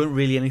created weren't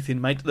really anything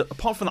made.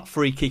 Apart from that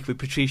free kick with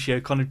Patricio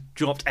kind of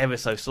dropped ever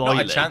so slightly.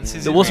 Not a chance,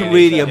 there wasn't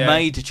really a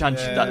major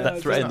chance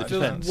that threatened the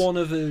defence. One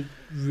of the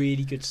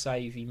really good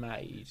save he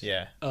made.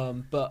 Yeah.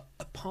 But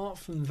apart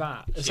from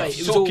that, It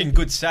was talking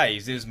good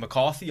saves. It was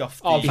McCarthy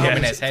off the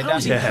Jimenez header.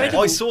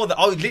 I saw that.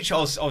 I was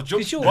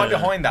jumping right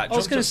behind that. I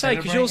was going to say,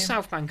 because you're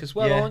South Bank as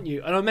well, aren't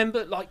you? And I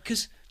remember,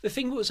 because the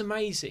thing that was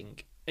amazing,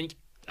 and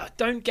I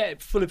don't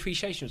get full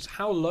appreciation, was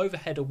how low the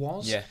header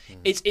was. Yeah.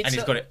 And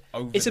he's got it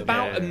over. It's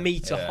about a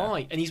metre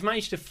high, and he's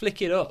managed to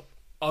flick it up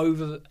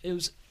over. It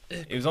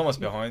was almost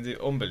behind it.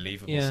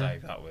 Unbelievable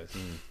save that was.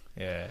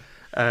 Yeah.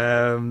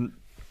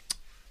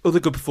 Other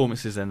good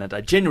performances then that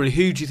day. Generally,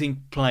 who do you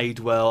think played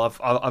well?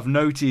 I've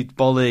noted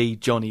Bolly,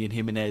 Johnny, and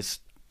Jimenez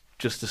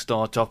just to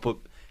start off, but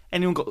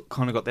anyone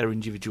got their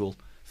individual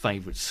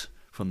favourites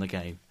from the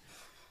game?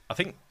 I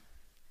think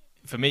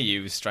for me, it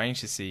was strange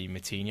to see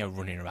Moutinho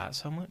running about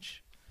so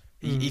much.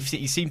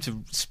 He seemed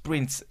to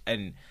sprint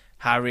and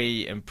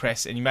harry and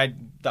press, and he made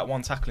that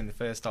one tackle in the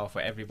first half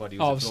where everybody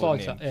was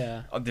applauding him.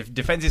 Yeah. On the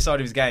defensive side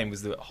of his game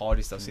was the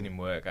hardest I've seen him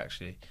work,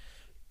 actually.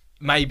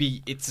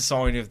 Maybe it's a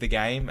sign of the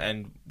game,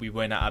 and we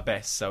weren't at our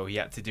best, so he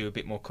had to do a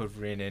bit more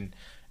covering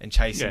and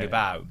chasing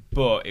about.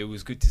 But it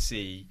was good to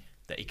see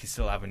that he could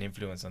still have an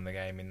influence on the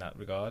game in that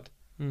regard.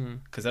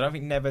 Because I don't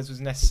think Neves was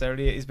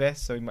necessarily at his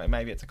best, so he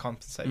maybe had to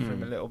compensate for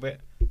him a little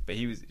bit. But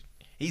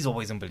he's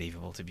always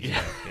unbelievable, to be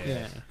fair.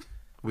 Yeah.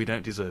 We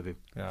don't deserve him.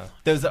 Yeah.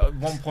 There was at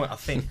one point, I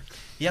think,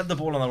 he had the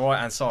ball on the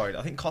right-hand side.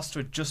 I think Costa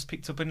had just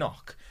picked up a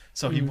knock,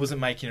 so he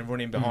wasn't making a run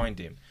in behind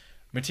him.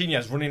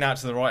 Moutinho's running out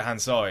to the right-hand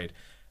side,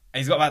 and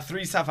he's got about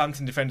 3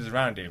 Southampton defenders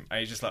around him, and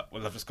he's just like,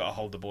 well, I've just got to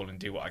hold the ball and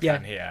do what I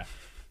can here.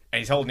 And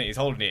he's holding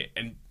it,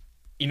 and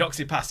he knocks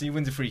it past, and he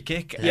wins a free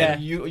kick. Yeah.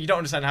 And you don't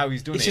understand how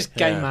he's doing it's it. It's just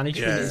game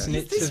management, isn't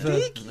it? He's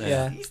this big.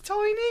 Yeah. He's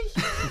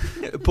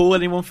tiny. Paul,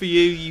 anyone for you?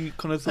 You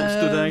kind of thought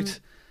stood out?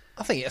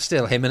 I think it's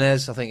still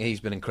Jimenez. I think he's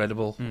been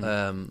incredible.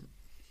 You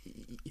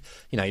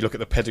look at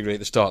the pedigree at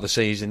the start of the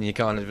season, you're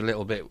kind of a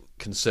little bit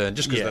concerned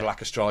just because of the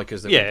lack of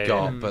strikers that we've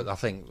got. But I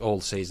think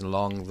all season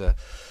long,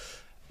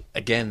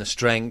 the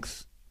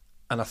strength.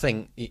 And I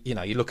think,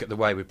 you look at the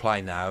way we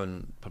play now,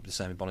 and probably the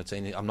same with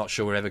Bonatini, I'm not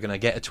sure we're ever going to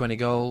get a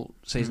 20-goal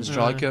season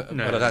striker,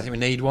 but I don't think we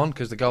need one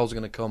because the goals are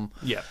going to come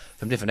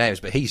from different areas.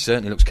 But he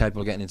certainly looks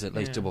capable of getting into at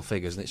least double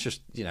figures. And it's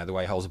just, the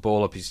way he holds the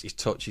ball up, his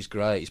touch is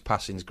great, his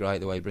passing's great,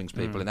 the way he brings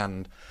people in,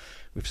 and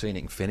we've seen it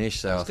can finish.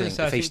 So I think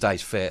if he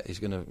stays fit, he's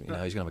going to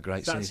have a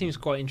great season. That seems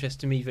quite interesting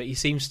to me, that he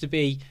seems to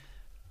be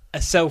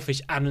a selfish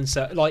and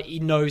unselfish. Like, he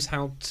knows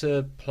how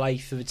to play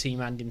for the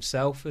team and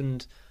himself.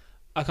 And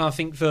I kind of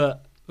think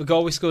that the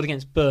goal we scored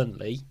against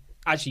Burnley,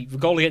 actually the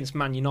goal against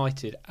Man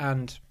United,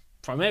 and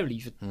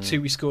primarily the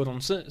 2 we scored on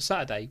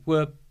Saturday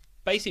were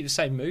basically the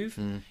same move.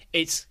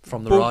 It's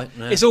from the right.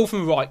 Yeah. It's all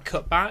from the right,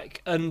 cut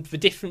back, and the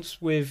difference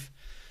with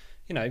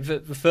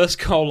the first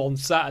goal on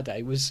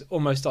Saturday was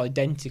almost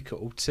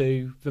identical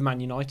to the Man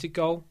United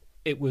goal.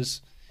 It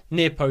was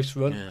near post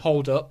run,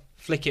 hold up,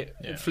 flick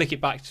it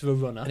back to the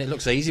runner, and it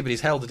looks easy, but he's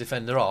held the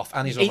defender off,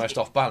 and he's almost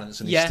off balance,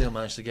 and he's still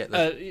managed to get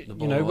the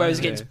ball. Whereas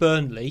against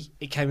Burnley,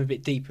 it came a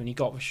bit deeper, and he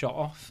got the shot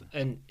off,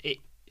 and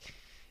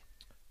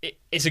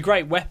it's a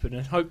great weapon,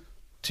 and hope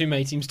too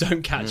many teams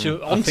don't catch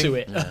onto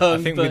it. I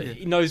think but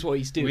he knows what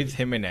he's doing. With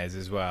Jimenez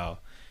as well,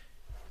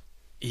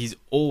 he's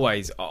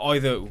always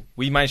either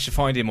we manage to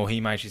find him or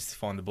he manages to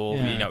find the ball.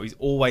 He's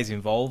always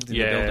involved in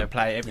the build-up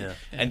play,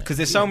 and because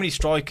there's so many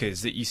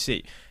strikers that you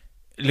see.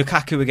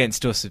 Lukaku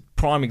against us, a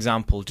prime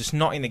example, just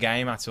not in the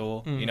game at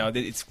all.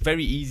 It's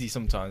very easy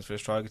sometimes for a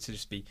striker to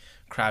just be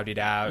crowded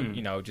out.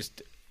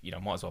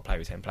 Might as well play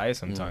with 10 players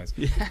sometimes.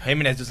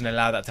 Jimenez doesn't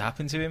allow that to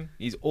happen to him.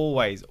 He's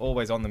always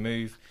on the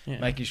move,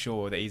 making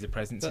sure that he's a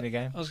presence in the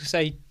game. I was going to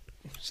say,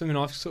 something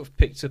I've sort of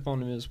picked up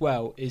on him as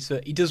well is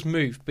that he does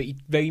move, but he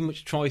very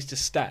much tries to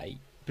stay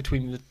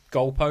between the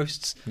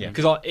goalposts.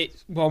 Because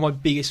it's one of my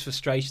biggest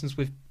frustrations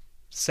with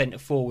centre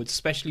forwards,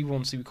 especially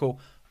ones who we call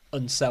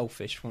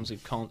unselfish, ones who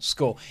can't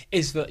score,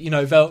 is that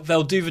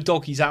they'll do the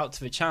doggies out to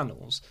the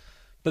channels,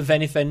 but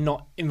then if they're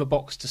not in the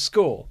box to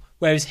score,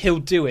 whereas he'll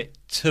do it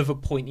to the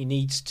point he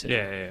needs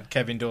to.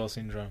 Kevin Doyle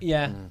syndrome.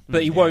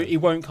 But he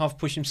won't kind of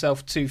push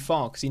himself too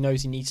far because he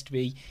knows he needs to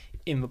be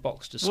in the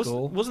box to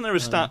score. Wasn't there a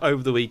stat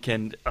over the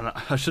weekend, and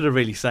I should have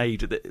really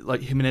saved it,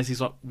 that Jimenez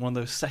is like one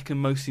of those second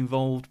most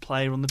involved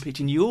player on the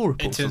pitch in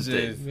Europe or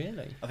something?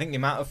 Really? I think the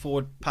amount of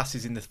forward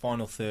passes in the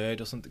final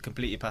third or something,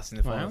 completely passing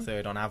the final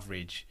third on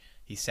average,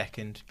 he's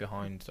second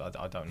behind,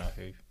 I don't know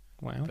who.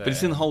 Wow. But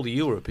it's in the whole of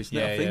Europe, isn't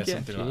it? I think,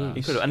 something like that.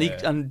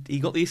 Incredible. And he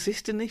got the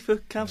assist, didn't he, for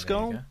Cav's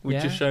goal?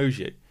 Which just shows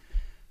you.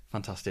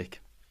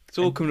 Fantastic. It's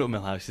all coming up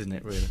Millhouse, isn't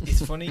it, really?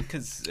 It's funny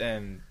because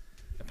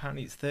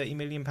apparently it's £30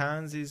 million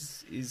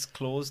is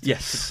claused.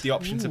 The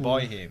option to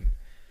buy him.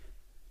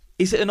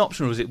 Is it an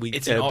option or is it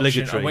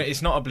obligatory?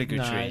 It's not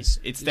obligatory. No,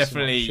 it's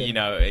definitely,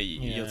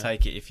 you'll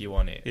take it if you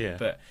want it. Yeah.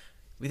 But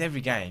with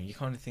every game, you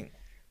kind of think,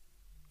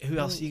 who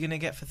else are you going to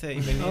get for 30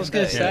 million? I was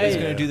going to say, he's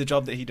going to do the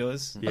job that he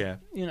does. Yeah.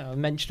 I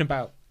mentioned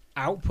about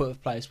output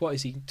of players. What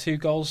is he? 2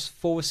 goals,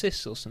 4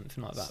 assists, or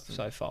something like that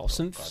so far.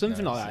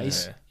 Something like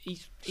that.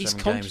 He's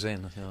 7 games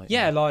in. I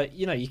feel like,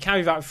 you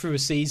carry that through a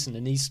season,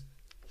 and he's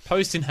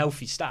posting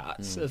healthy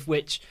stats. Of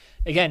which,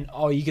 again,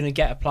 are you going to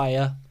get a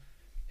player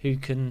who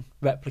can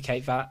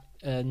replicate that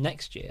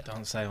next year.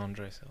 Don't say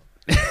Andre Silva.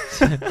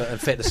 But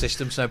fit the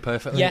system so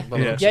perfectly.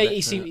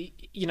 He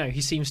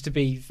seems to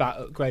be that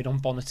upgrade on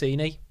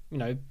Bonatini.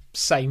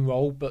 Same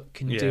role, but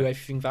can do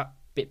everything that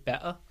bit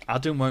better.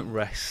 Adam won't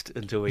rest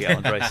until we get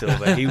Andre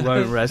Silva. He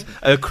won't rest.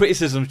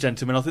 Criticisms,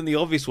 gentlemen. I think the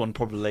obvious one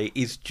probably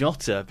is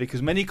Jota,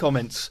 because many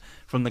comments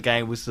from the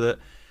game was that,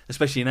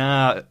 especially in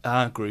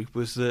our group,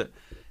 was that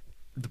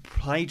the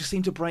play just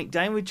seemed to break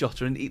down with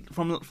Jota. And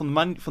from the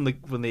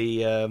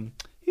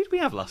who did we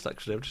have last?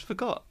 Actually, I just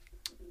forgot.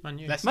 Man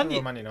United. Oh,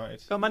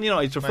 Man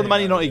United. So for the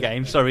Man United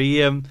game,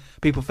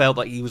 people felt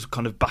like he was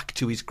kind of back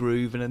to his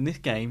groove, and in this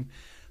game,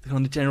 the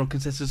kind of general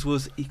consensus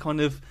was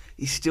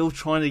he's still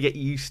trying to get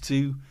used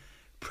to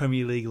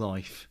Premier League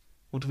life.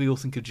 What do we all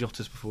think of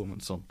Jota's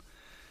performance on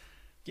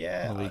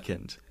the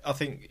weekend? I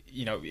think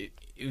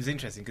it was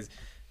interesting because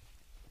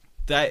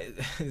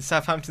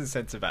Southampton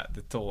centre back,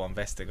 the tall one,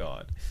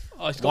 Vestergaard,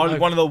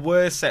 one of the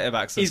worst centre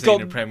backs I've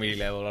seen at Premier League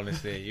level.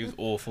 Honestly, he was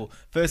awful.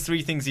 First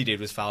three things he did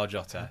was foul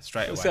Jota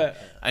straight away,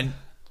 and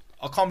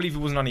I can't believe he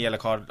wasn't on a yellow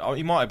card.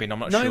 He might have been. I'm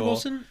not sure. No, he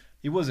wasn't.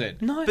 He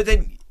wasn't. No. But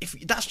then, if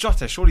that's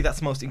Jota, surely that's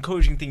the most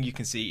encouraging thing you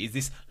can see is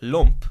this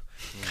lump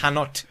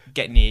cannot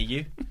get near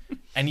you,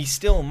 and he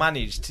still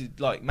managed to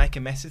make a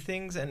mess of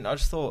things. And I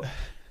just thought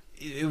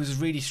it was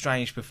a really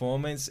strange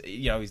performance.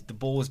 The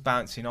ball was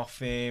bouncing off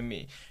him.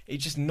 It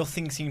just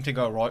nothing seemed to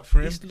go right for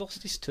him. He's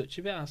lost his touch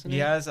a bit, hasn't he?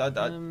 He has.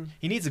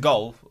 He needs a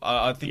goal.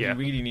 I think he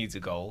really needs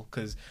a goal,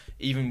 because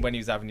even when he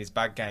was having his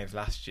bad games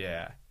last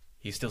year,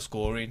 he's still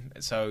scoring.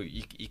 So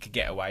you could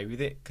get away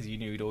with it because you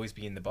knew he'd always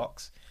be in the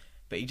box.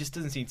 But he just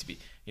doesn't seem to be,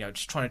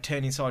 just trying to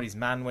turn inside his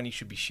man when he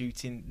should be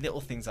shooting.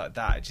 Little things like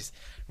that are just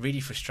really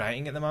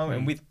frustrating at the moment.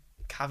 And with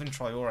Cavin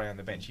Traore on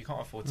the bench, you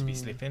can't afford to be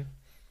slipping.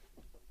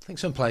 I think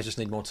some players just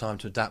need more time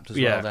to adapt as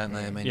well, don't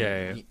they? I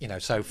mean,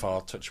 so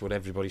far, touch wood,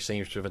 everybody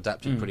seems to have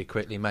adapted pretty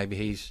quickly. Maybe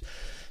he's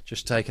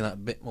just taken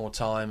that bit more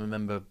time. I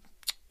remember,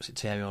 was it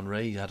Thierry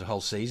Henry? He had a whole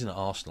season at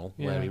Arsenal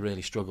where he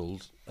really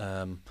struggled.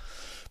 But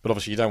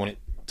obviously, you don't want it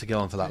to go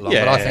on for that long.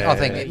 But I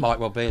think it might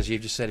well be, as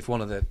you've just said, if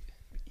one of the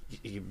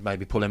you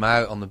maybe pull him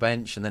out on the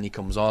bench and then he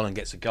comes on and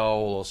gets a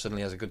goal, or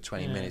suddenly has a good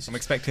 20 minutes. I'm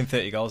expecting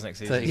 30 goals next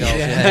season. 30 goals,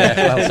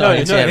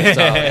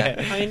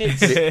 I mean,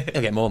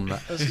 he'll get more than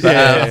that. But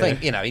I think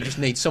he just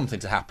needs something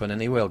to happen,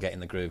 and he will get in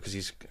the groove because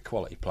he's a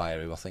quality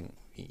player who I think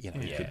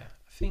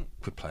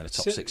could play in the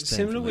top 16.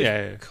 Similar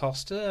with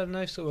Costa. I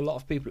know a lot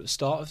of people at the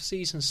start of the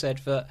season said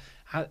that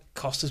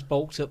Costa's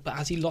bulked up, but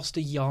has he lost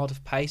a yard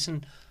of pace?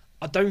 And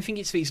I don't think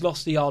it's that he's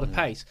lost a yard of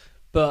pace,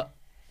 but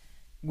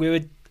we're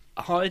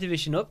a higher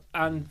division up,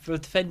 and the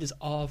defenders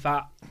are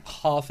that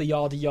half a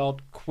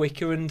yard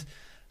quicker, and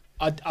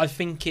I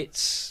think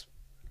it's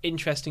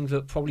interesting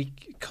that probably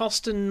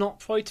Costa not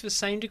probably to the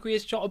same degree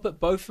as Jota,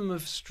 but both of them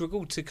have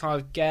struggled to kind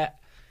of get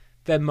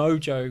their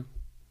mojo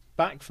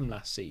back from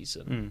last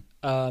season.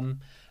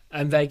 And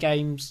their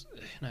games,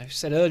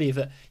 said earlier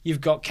that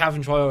you've got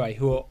Cavin Traore,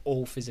 who are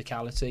all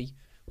physicality,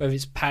 whether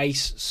it's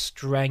pace,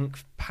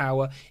 strength,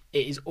 power,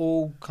 it is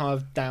all kind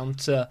of down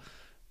to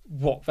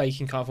what they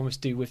can kind of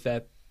almost do with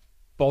their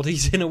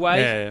bodies in a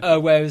way,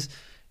 whereas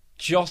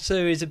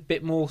Jota is a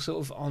bit more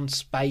sort of on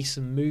space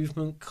and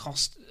movement.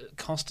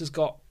 Costa's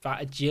got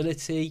that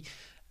agility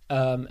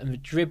and the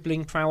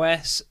dribbling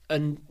prowess,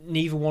 and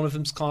neither one of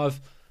them's kind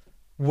of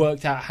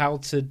worked out how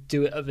to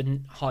do it at the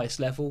highest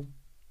level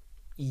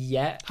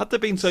yet. Had they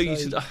been so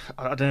used to,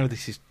 I don't know if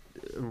this is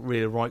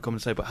really the right comment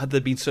to say, but had they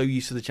been so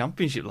used to the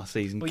Championship last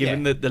season,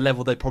 given the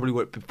level they probably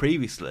were at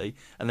previously,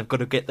 and they've got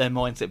to get their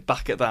mindset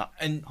back at that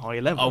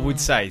higher level. I would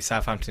say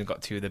Southampton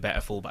got two of the better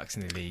fullbacks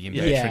in the league, in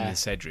Bertrand and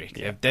Cedric.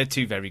 Yeah. They're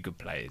two very good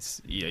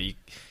players. You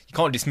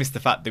can't dismiss the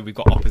fact that we've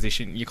got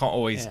opposition. You can't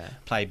always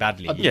play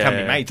badly. You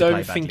can be made to play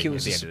badly. I don't think it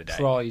was a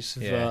surprise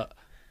that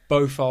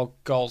both our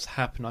goals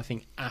happened, I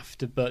think,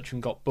 after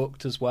Bertrand got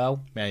booked as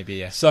well. Maybe,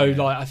 yeah.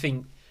 So, I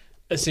think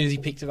as soon as he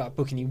picked up that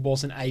booking, he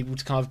wasn't able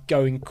to kind of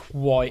go in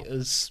quite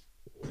as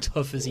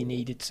tough as he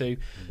needed to.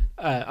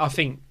 I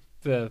think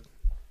the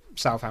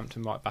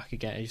Southampton right back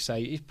again, as you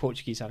say, he's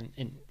Portuguese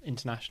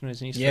international,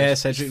 isn't he?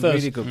 Cedric,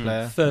 really good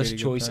player. First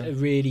choice,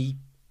 really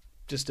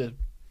just a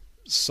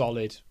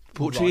solid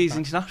Portuguese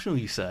international,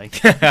 you say?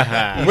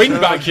 Wing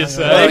back, you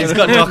say? He's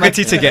got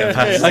Doherty to get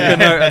past. I can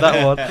note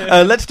that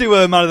one. Let's do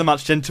a man of the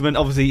match, gentlemen.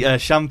 Obviously,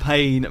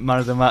 champagne man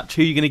of the match.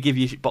 Who are you going to give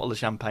your bottle of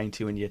champagne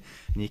to and your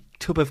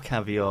tub of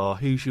caviar?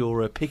 Who's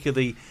your pick of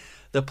the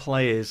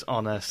players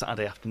on a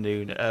Saturday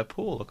afternoon?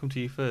 Paul, I'll come to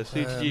you first.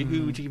 Who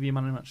would you give your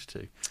man of the match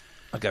to?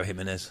 I'd go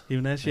Jimenez.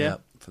 Jimenez, yeah?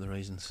 For the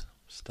reasons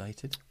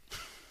stated.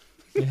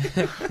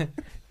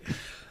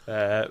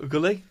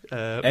 Gully,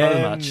 man of the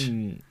match.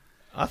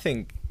 I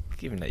think,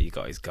 given that you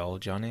got his goal,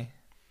 Johnny.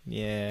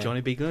 Yeah. Johnny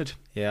be good.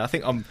 Yeah, I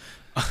think I'm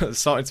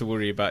starting to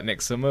worry about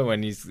next summer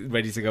when he's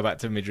ready to go back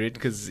to Madrid,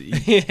 because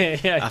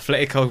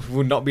Atletico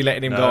would not be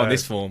letting him go on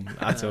this form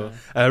at all.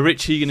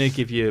 Rich, who are you going to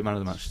give you man of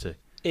the match to?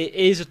 It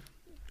is a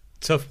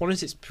tough one,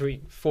 as it's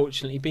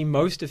fortunately been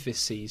most of this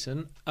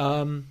season.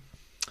 I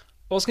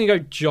was going to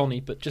go Johnny,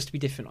 but just to be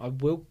different, I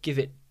will give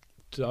it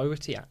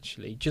Doherty,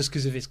 actually, just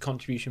because of his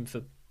contribution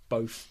for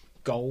both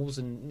goals.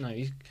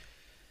 And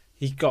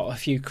he got a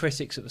few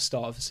critics at the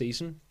start of the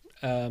season,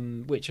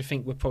 which I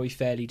think were probably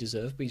fairly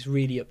deserved, but he's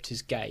really upped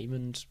his game.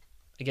 And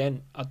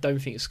again, I don't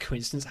think it's a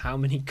coincidence how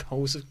many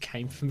goals have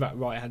came from that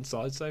right-hand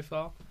side so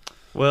far.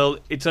 Well,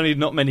 it's only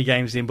not many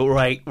games in, but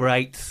we're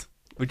eighth.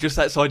 We're just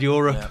outside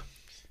Europe. Yeah.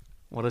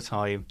 What a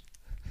time.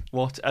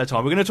 What a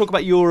time. We're going to talk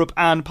about Europe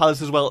and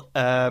Palace as well.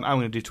 I'm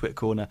going to do Twitter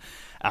Corner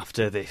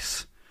after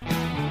this.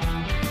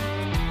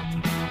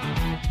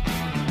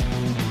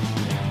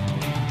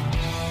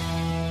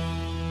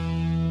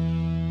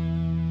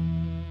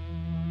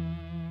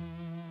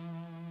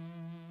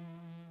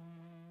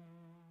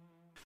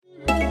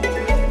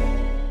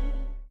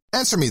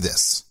 Answer me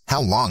this.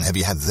 How long have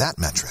you had that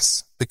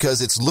mattress?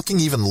 Because it's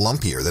looking even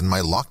lumpier than my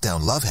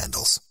lockdown love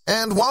handles.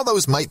 And while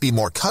those might be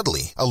more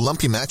cuddly, a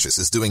lumpy mattress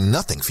is doing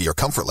nothing for your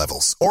comfort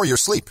levels or your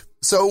sleep.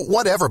 So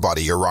whatever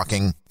body you're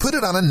rocking, put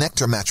it on a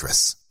Nectar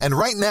mattress. And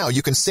right now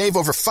you can save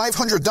over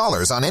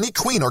 $500 on any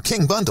queen or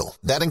king bundle.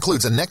 That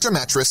includes a Nectar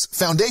mattress,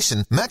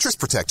 foundation, mattress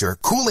protector,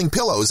 cooling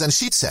pillows, and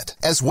sheet set,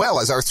 as well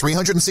as our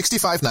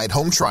 365-night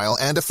home trial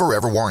and a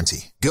forever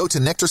warranty. Go to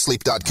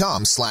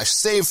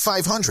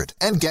nectarsleep.com/save500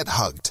 and get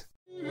hugged.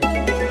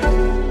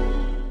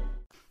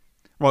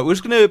 Right, we're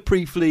just going to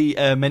briefly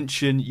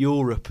mention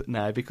Europe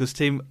now because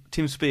Tim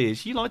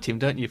Spears, you like Tim,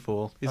 don't you,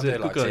 Paul? I do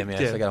like Tim,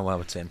 yes. I get on well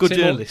with Tim. Good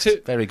journalist.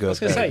 Very good. I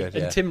was going to say, good,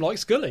 yeah. and Tim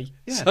likes Gully.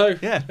 Yeah. So.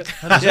 Yeah.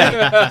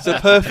 It's a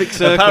perfect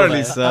circle.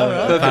 Apparently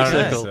so. Perfect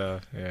circle.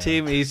 So, yeah.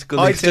 Tim is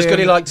Gully. Does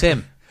Gully like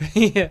Tim?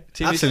 Yeah.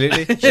 Tim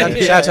absolutely.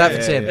 Shout out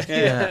for Tim.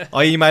 Yeah.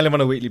 I email him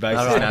on a weekly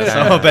basis now,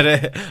 so I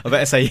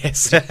better say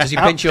yes. Does he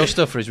pinch your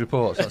stuff for his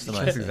reports? That's the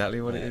main That's thing. exactly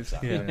what it is.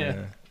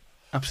 Yeah.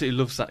 Absolutely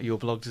loves that, your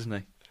blog, doesn't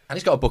he? And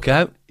he's got a book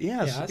out.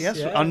 Yes.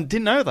 Yeah. I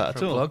didn't know that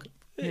at all. Plug.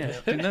 Yeah,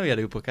 didn't know he had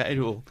a book out at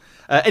all.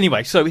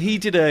 Anyway, so he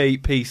did a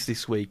piece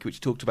this week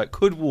which talked about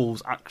could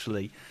Wolves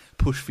actually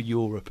push for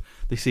Europe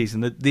this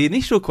season. The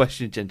initial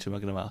question,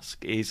 gentlemen, I'm going to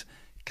ask is,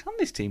 can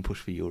this team push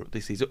for Europe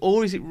this season,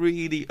 or is it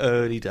really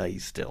early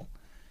days still?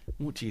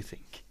 What do you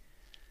think?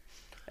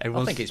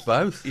 I think it's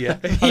both. Yeah.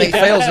 I think it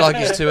feels like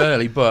it's too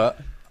early, but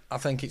I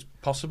think it's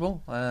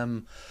possible.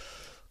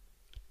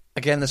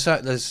 Again,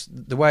 there's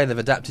the way they've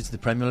adapted to the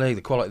Premier League,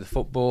 the quality of the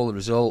football, the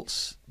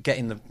results,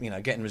 getting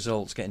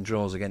results, getting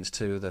draws against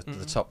two of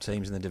the top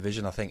teams in the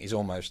division. I think is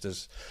almost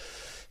as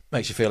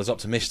makes you feel as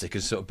optimistic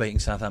as sort of beating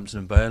Southampton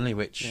and Burnley.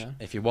 Which,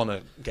 if you want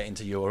to get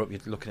into Europe, you're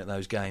looking at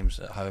those games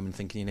at home and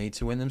thinking you need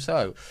to win them.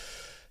 So,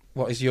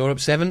 what is Europe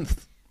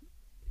 7th?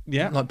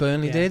 Yeah, like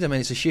Burnley did. I mean,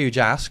 it's a huge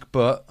ask,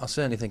 but I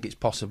certainly think it's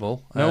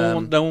possible. No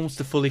one wants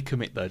to fully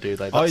commit, though, do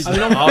they?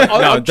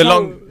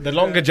 The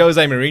longer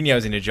Jose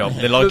Mourinho's in a job,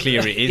 the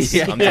likelier it is.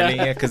 I'm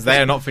telling you, because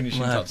they are not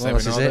finishing top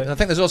 7. I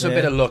think there's also a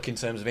bit of luck in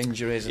terms of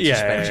injuries and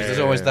suspensions. There's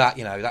always that,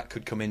 that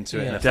could come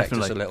into it and affect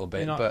us a little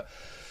bit. But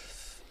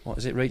what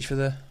is it? Reach for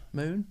the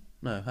moon?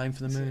 No, aim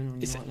for the moon.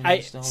 It's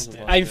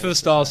aim for the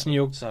stars, and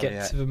you'll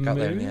get to the moon. Got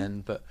there in the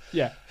end, but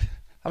yeah.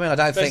 I mean, I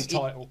don't Best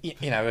think title.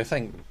 I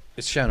think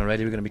it's shown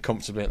already we're going to be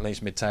comfortably at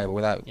least mid-table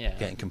without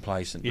getting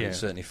complacent. But it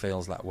certainly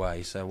feels that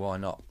way. So why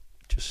not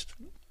just?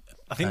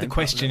 I think the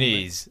question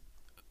is,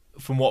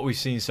 from what we've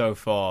seen so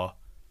far,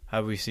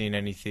 have we seen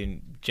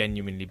anything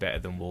genuinely better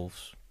than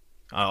Wolves?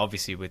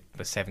 Obviously, with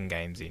the 7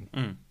 games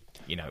in,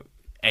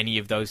 any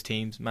of those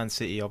teams, Man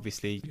City,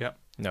 obviously,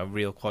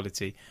 real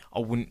quality. I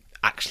wouldn't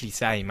actually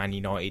say Man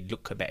United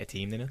look a better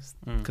team than us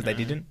because they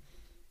didn't.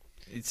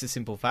 It's a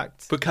simple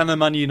fact. But can a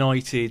Man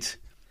United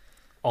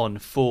on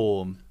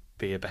form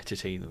be a better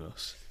team than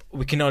us?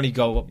 We can only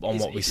go on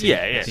what we see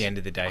at the end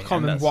of the day. I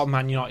can't remember what a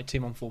Man United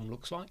team on form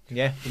looks like.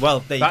 Yeah,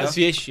 well, that's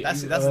the issue.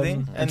 That's the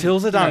thing. Until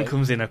Zidane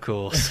comes in, of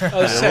course.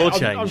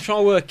 I'm trying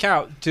to work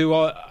out,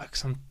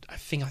 I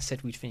think I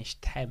said we'd finish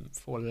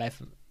 10th or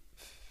 11th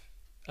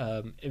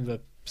in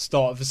the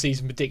start of the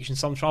season prediction,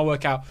 so I'm trying to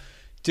work out,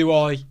 do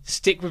I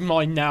stick with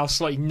my now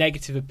slightly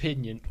negative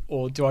opinion,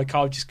 or do I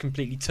just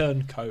completely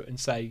turncoat and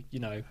say,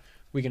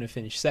 we're going to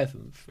finish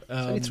 7th?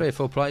 Only 3 or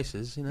 4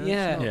 places,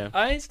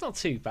 it's not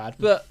too bad,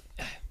 but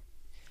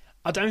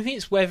I don't think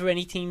it's whether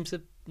any teams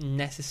are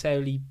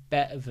necessarily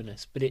better than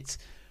us, but it's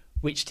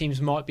which teams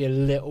might be a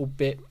little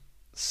bit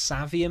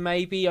savvier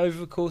maybe over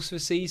the course of the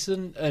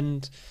season.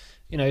 And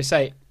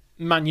say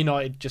Man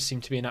United just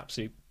seem to be an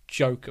absolute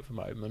joke at the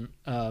moment.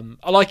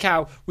 I like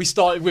how we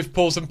started with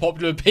Paul's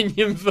unpopular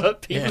opinion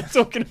that people are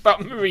talking about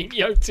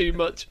Mourinho too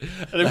much,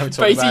 and then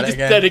basically just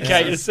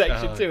dedicated a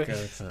section to it.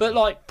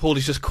 But Paul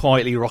is just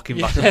quietly rocking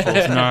back and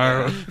forth.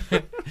 No,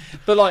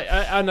 but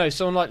I know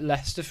someone like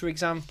Leicester, for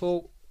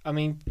example. I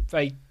mean,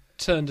 they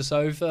turned us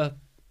over.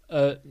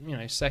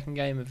 Second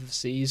game of the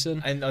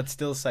season, and I'd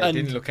still say it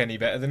didn't look any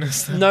better than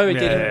us. No, it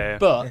didn't.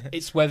 But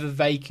it's whether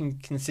they can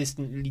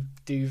consistently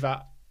do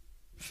that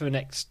for the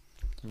next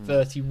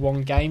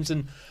 31 games,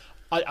 and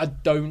I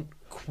don't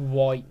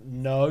quite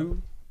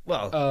know.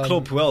 Well,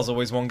 Claude Puel's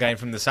always one game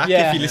from the sack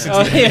if you listen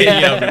to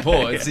the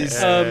reports.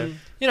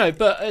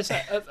 But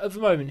at the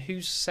moment,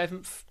 who's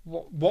seventh?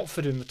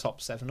 Watford in the top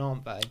 7,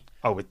 aren't they?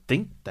 I would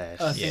think they're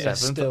they're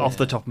 7th still, off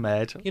the top of my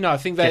head. I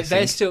think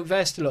they're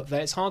still up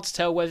there. It's hard to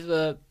tell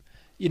whether,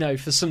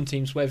 for some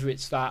teams, whether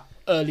it's that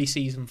early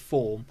season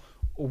form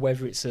or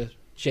whether it's a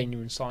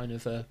genuine sign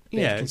of a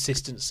bit of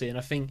consistency. And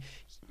I think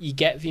you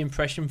get the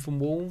impression from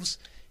Wolves,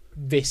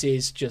 this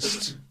is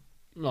just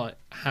like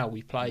how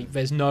we play.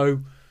 There's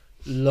no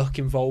luck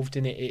involved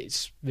in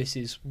it. This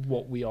is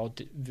what we are.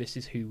 This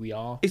is who we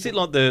are. Is it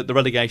like the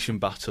relegation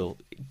battle?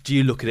 Do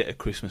you look at it at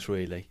Christmas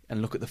really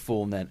and look at the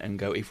form then and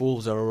go, if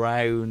Wolves are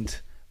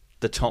around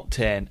the top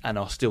 10 and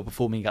are still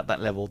performing at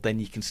that level, then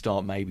you can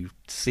start maybe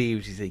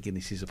seriously thinking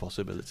this is a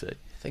possibility?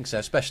 I think so,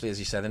 especially as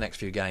you say, the next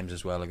few games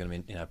as well are going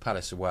to be,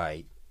 Palace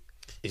away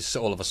is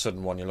all of a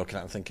sudden one you're looking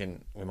at and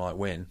thinking we might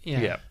win.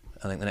 Yeah.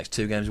 I think the next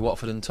 2 games are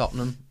Watford and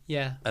Tottenham.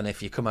 Yeah. And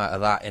if you come out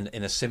of that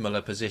in a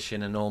similar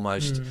position and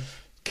almost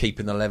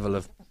keeping the level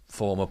of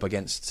form up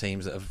against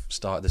teams that have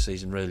started the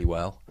season really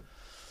well,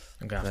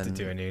 I'm going to have to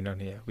do a new one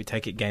here. We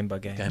take it game by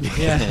game. Game by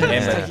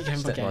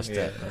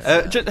game.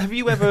 Have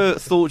you ever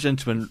thought,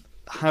 gentlemen,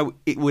 how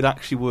it would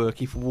actually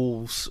work if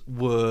Wolves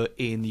were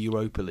in the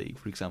Europa League,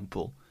 for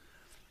example?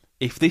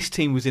 If this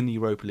team was in the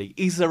Europa League,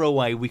 is there a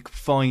way we could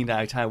find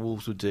out how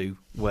Wolves would do?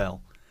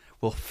 Well,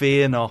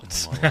 fear not.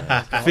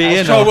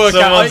 Fear not.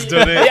 Someone's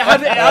done it.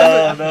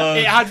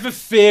 It had the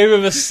fear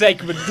of a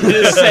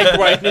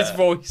segue in his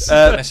voice.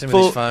 Messing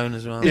with his phone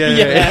as well.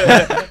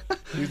 Yeah.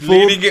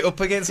 Leaning it up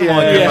against the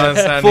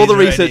microphone. For the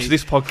research of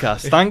this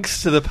podcast,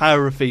 thanks to the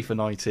power of FIFA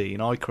 19,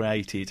 I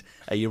created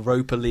a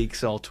Europa League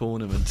style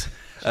tournament.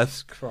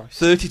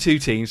 32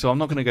 teams, so I'm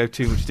not going to go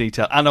too much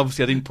detail. And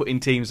obviously I didn't put in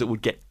teams that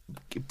would get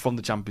from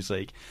the Champions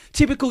League.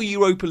 Typical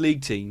Europa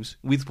League teams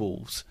with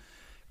Wolves,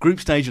 group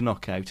stage and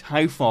knockout,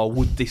 how far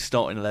would this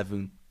starting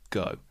 11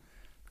 go?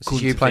 This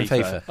is you playing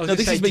FIFA? No,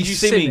 this is me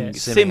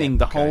simming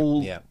the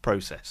whole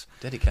process.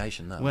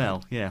 Dedication, that.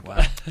 Well, yeah.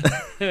 Wow.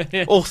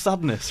 Or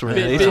sadness,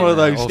 really. It's one of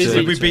those.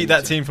 Did we beat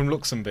that team from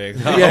Luxembourg?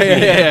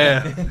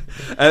 Yeah.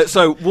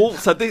 So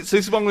this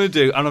is what I'm going to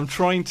do, and I'm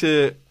trying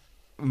to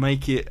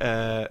make it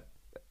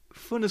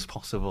fun as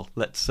possible,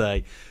 let's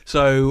say.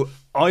 So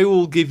I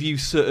will give you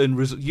certain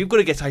results. You've got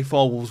to guess how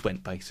far Wolves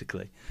went,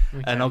 basically.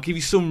 Okay. And I'll give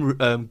you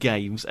some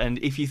games, and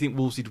if you think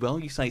Wolves did well,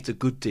 you say it's a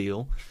good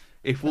deal.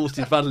 If Wolves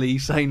did badly, you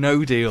say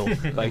no deal,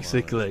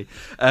 basically.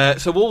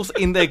 So Wolves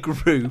in their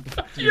group.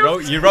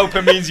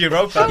 Europa means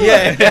Europa.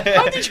 Yeah.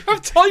 How did you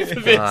have time for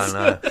this?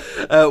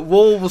 No.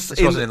 Wolves.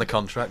 This wasn't in the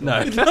contract.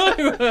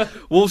 No.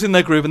 Wolves in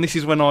their group, and this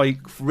is when I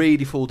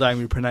really fall down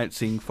with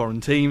pronouncing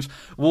foreign teams.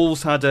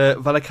 Wolves had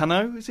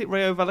Vallecano. Is it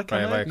Rayo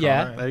Vallecano?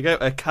 Yeah. There you go.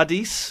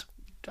 Cadiz.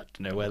 I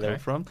don't know where they were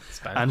from.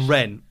 Spanish. And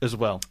Rennes as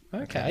well.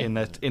 Okay. In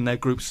their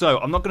group. So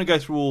I'm not going to go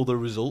through all the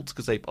results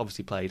because they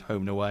obviously played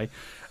home and away.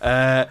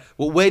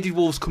 Well, where did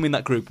Wolves come in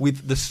that group?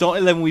 With the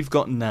starting 11 we've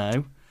got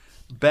now,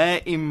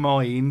 bear in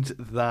mind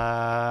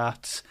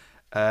that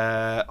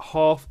a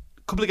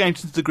couple of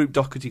games into the group,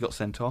 Doherty got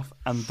sent off,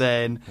 and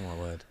then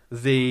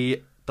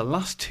the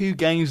last 2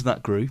 games in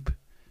that group,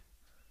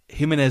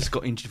 Jimenez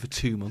got injured for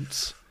 2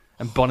 months.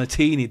 And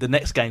Bonatini, the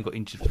next game, got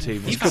injured for 2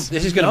 months.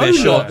 This is going to be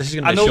a short. This is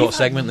going to be a short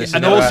segment.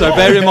 And also,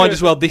 bear in mind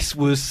as well, this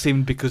was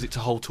simmed because it's a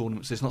whole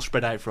tournament, so it's not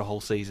spread out for a whole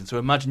season. So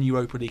imagine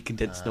Europa League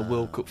condensed in a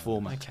World Cup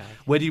format. Okay.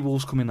 Where did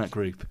Wolves come in that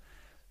group?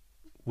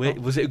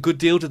 Was it a good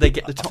deal? Did they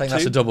get the top 2? I think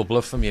that's a double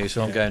bluff from you,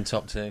 so I'm going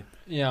top 2.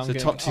 Yeah, so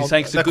top 2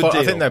 saying it's a good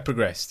deal. I think they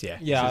progressed. Yeah,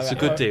 it's a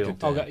good deal.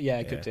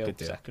 Good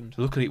deal. Second.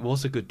 Luckily, it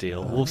was a good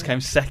deal. Wolves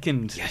came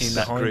second in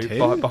that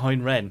group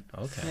behind Rennes.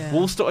 Okay. Yeah.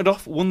 Wolves started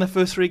off, won their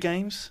first 3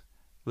 games.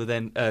 But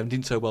then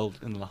didn't so well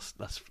in the last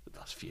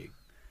few.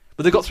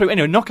 But they got through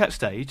anyway. Knockout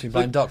stage. Do you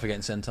blame Doc for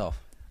getting sent off?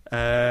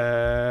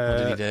 What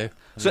did he do?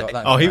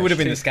 He would have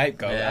been the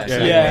scapegoat.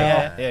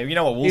 Yeah. You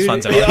know what Wolves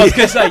fans are. I was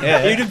going to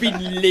say, he'd have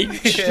been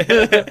lynched.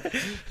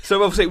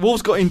 So obviously,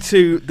 Wolves got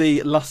into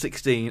the last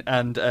 16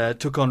 and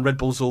took on Red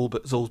Bull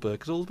Salzburg.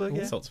 Salzburg,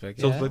 yeah.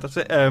 Salzburg, that's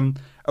it.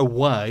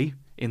 Away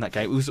in that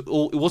game. It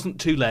wasn't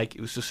 2-leg,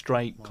 it was a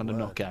straight kind of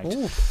knockout.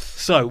 Ooh.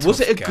 So,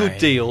 was it a good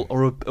deal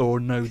or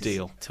no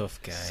deal?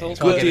 Tough game. You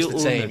can't give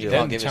us the team. You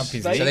can't give us.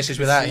 So this is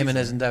without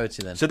Jimenez and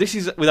Doherty then? So this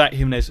is without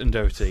Jimenez and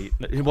Doherty.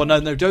 Well,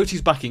 no,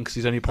 Doherty's back in because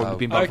he's only probably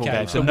been back for one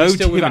game. So no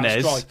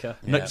Jimenez.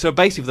 So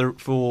basically,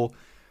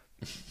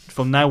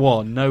 from now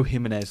on, no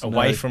Jimenez.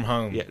 Away from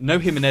home. Yeah, no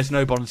Jimenez,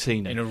 no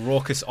Bonatini. In a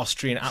raucous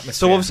Austrian atmosphere.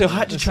 So obviously I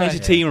had to change the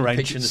team around.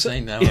 Picturing the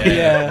scene now.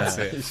 Yeah.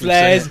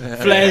 Flares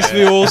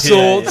for all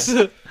sorts.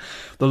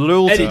 The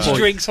loyalty Energy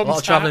drinks on the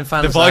travelling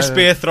fans. The voice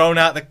beer thrown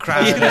out the crowd.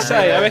 I was going to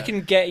say, I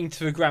reckon getting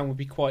to the ground would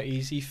be quite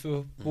easy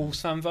for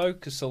Wolves fan though,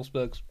 because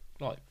Salzburg's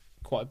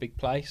quite a big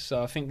place,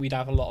 so I think we'd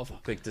have a lot of.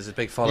 There's a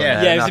big following. Yeah,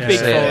 there. it's I a big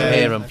can see it, following.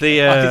 hear 'em. I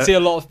can see a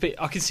lot of.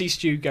 I can see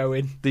Stu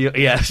going. Stu would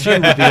be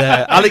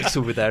there. Alex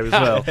will be there as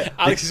well.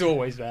 Alex is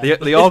always there.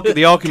 The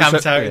arguments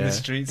Camped out in the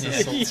streets.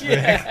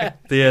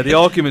 The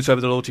arguments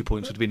over the loyalty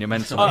points would have been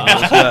immense. So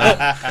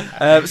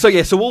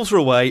Wolves are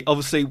away.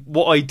 Obviously,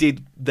 what I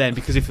did then,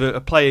 because if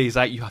a player is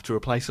out, you have to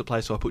replace the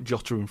player, so I put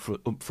Jota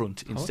up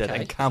front instead,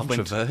 and Cav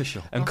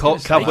Controversial.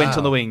 went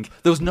on the wing.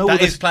 There was no That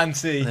other. is plan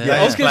C.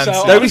 Yeah. I was going to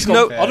say, There is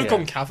no- I'd have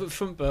gone Cav up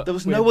front, but There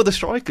was no other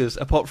strikers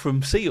apart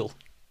from Seal.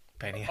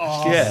 Benny.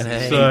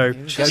 Yeah. So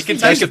You can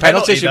take a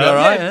penalty, should be though. all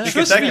right. Yeah.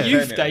 trust me,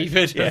 youth,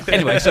 David. yeah.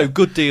 Anyway, so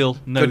good deal,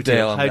 no Good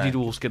deal on How that. did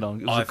Wolves get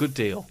on? It was a good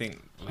deal. I think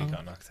we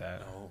got knocked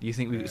out. You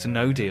think it's a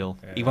no deal?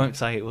 Yeah. You won't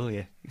say it, will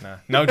you?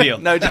 No deal.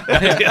 No deal.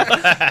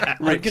 I'm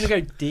going to go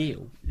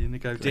deal You're gonna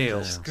go deal.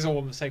 because I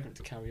want the segment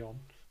to carry on.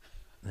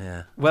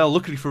 Yeah. Well,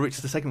 luckily for Rich,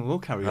 the second one will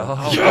carry on.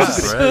 Oh,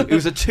 yes. It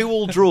was a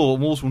 2-2 draw,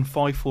 and Wolves won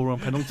 5-4 on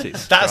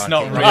penalties. That's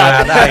not Crikey. real.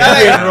 Ah,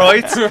 That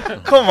ain't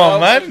right. Come on,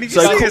 man. You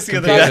So see us the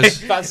other day.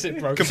 That's it,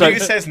 bro. Computer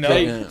says no.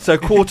 Yeah. So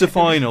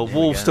quarter-final, Here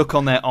we Wolves go. took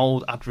on their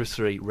old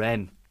adversary,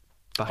 Rennes,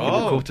 back in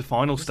the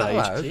quarter-final stage.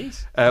 allowed?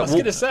 Jeez. I was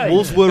going to say.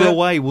 Wolves were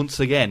away once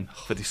again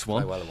for this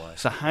one. Oh, well away.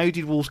 So how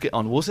did Wolves get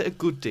on? Was it a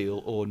good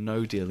deal or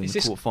no deal in Is the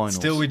this quarter-finals?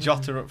 Still with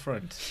Jota up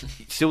front.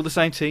 Still the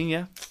same team,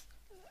 yeah?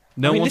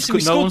 I mean, listen,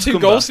 we scored 2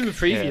 goals in the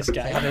previous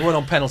game. I mean, we're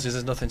on penalties.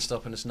 There's nothing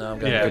stopping us now. I'm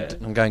going, Yeah.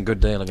 I'm going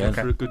good deal again.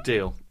 For a good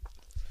deal.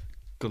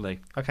 Good Lee.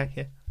 Okay,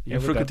 yeah. You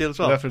for a good deal as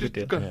well? We'll go for a good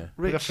deal. Go, Yeah.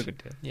 We'll go Rich, for a good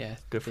deal. Yeah.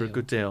 go for a deal.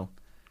 good deal.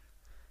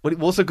 Well, it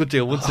was a good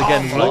deal once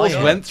again. right, Wolves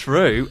yeah. went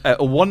through a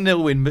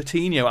 1-0 win.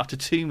 Martinho after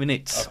 2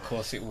 minutes Of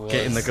course it was.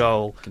 getting the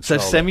goal. Control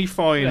So it.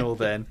 semi-final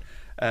then.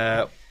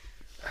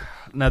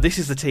 Now this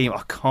is the team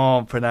I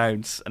can't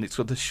pronounce, and it's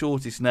got the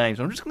shortest name.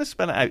 So I'm just going to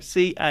spell it out: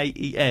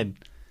 Caen.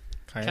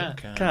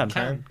 Caen. Can.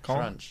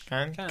 French.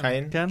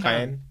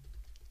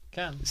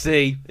 Can.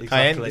 See,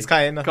 exactly. It's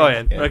Caen. I think.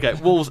 Caen. Yeah. Okay,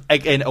 Wolves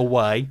again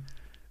away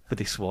for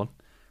this one.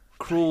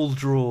 Cruel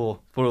draw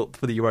for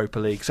the Europa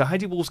League. So how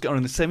did Wolves get on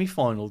in the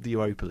semi-final of the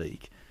Europa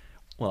League?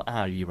 Well,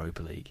 our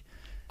Europa League.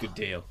 Good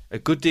deal. A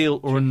good deal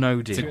or a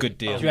no deal? It's a good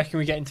Do deal. you reckon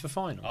we get into the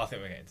final? I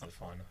think we're getting to the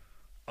final.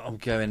 I'm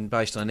going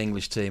based on an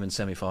English team in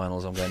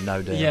semi-finals. I'm going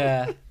no deal.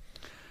 Yeah.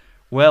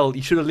 Well,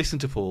 you should have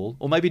listened to Paul,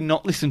 or maybe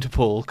not listened to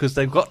Paul, because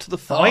they've got to the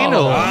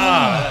final.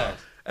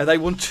 And they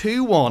won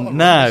 2-1.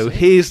 Now,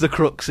 here's the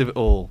crux of it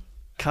all.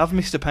 Cav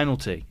missed a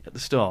penalty at the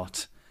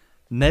start.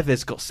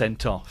 Neves got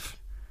sent off.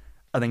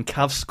 And then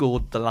Cav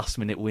scored the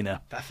last-minute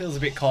winner. That feels a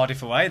bit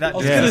Cardiff away. That I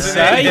was does, gonna doesn't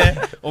say. it?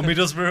 Yeah. Or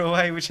Middlesbrough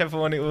away, whichever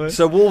one it was.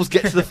 So Wolves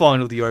get to the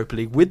final of the Europa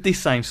League with this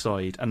same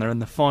side, and they're in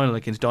the final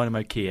against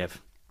Dynamo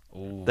Kiev.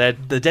 Ooh. They're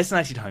the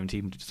designated home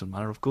team. It doesn't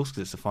matter, of course,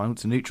 because it's the final.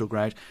 It's a neutral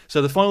ground.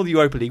 So the final of the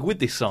Europa League with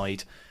this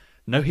side.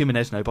 No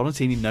Jimenez, no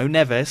Bonatini, no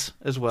Neves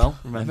as well.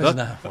 Remember?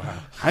 No. Wow.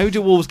 How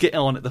do Wolves get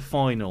on at the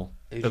final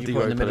Who of did the you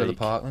put in the Europa middle League? of the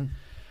park then?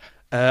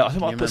 I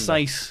think I You put remember?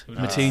 Sace,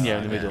 Martinho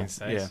in the middle.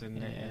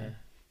 Yeah.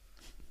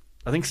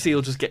 I think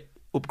Seal just get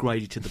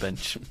upgraded to the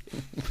bench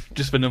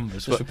just for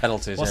numbers. Just But for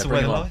penalties. What's yeah, the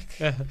bring weather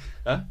them on. like?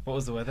 Huh? What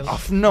was the weather like?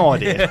 I've no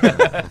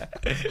idea.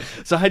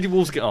 So how did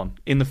Wolves get on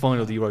in the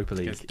final of the Europa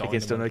League Against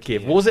against Dynamo Dynamo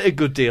Kiev? Kiev. Was it a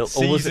good deal,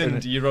 or was it?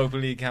 Seasoned Europa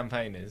League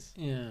campaignners.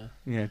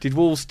 Yeah. Did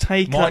Wolves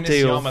take Minus that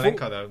deal?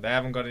 Yarmolenko, though. They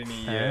haven't got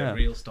any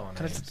real star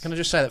Can I, names. can I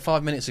just say that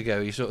 5 minutes ago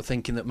you're sort of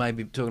thinking that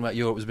maybe talking about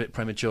Europe was a bit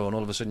premature, and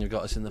all of a sudden you've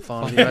got us in the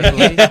final of the Europa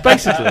League?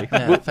 Basically,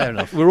 Yeah, fair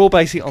enough. we're all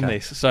basing it on Okay.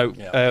 this. So,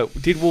 Yeah.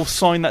 did Wolves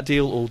sign that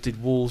deal, or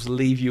did Wolves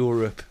leave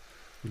Europe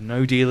with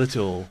no deal at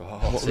all?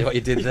 Oh, see what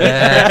you did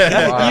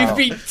there. Wow. You've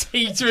been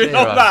teetering Dear,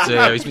 on oh that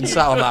dear, he's been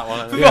sat on that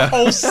one. for the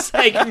whole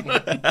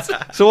segment.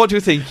 So, what do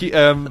you think?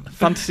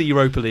 Fantasy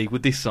Europa League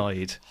with this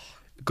side,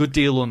 good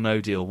deal or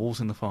no deal? Wolves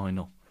in the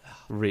final.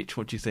 Rich,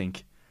 what do you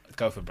think?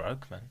 Go for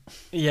broke, man.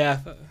 Yeah.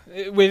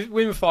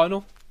 Win the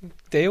final.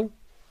 Deal.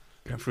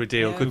 Go for a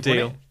deal. Yeah, good we've won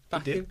deal. it.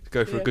 Back in.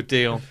 Go for a Yeah. good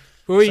deal.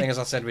 Seeing as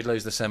I said we'd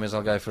lose the semis,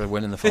 I'll go for a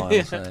win in the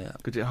final. So, yeah.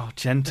 Good deal. Oh,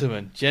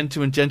 gentlemen,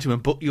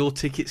 book your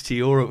tickets to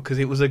Europe because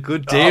it was a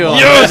good deal.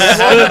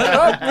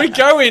 We're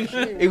going.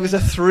 It was a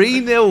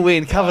 3-0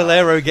 win.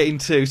 Cavaleiro getting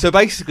 2. So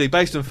basically,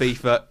 based on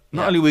FIFA,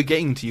 not Yeah. only we're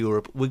getting to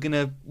Europe, we're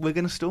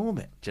gonna storm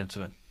it,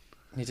 gentlemen.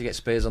 Need to get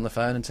Spears on the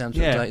phone and tell him to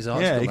update his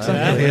article. yeah, now.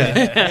 exactly.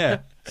 Yeah.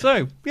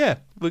 So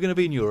we're gonna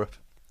be in Europe.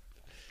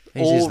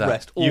 Easy All as that.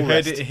 rest. All You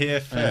rest. heard it here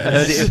first.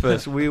 Heard it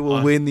first. We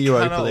will win the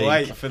Europa Cannot League.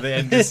 wait for the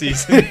end of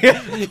season.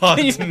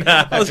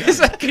 Now. I was going to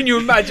say, can you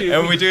imagine?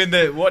 And we're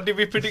doing what did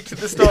we predict at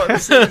the start of the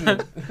season? I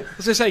was going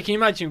to say, can you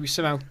imagine if we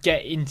somehow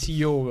get into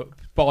Europe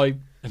by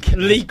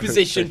league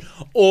position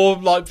or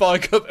like by a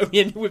cup and we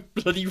end with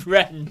bloody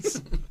Rennes?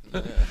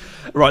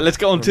 Right, let's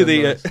get on to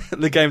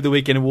the game of the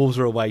weekend. And Wolves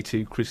are away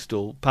to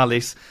Crystal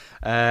Palace.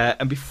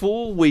 And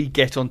before we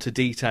get on to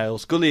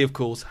details, Gully, of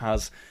course,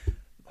 has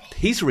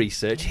his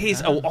research,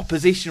 his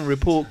opposition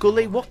report.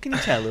 Gully, what can you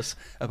tell us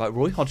about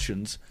Roy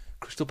Hodgson's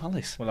Crystal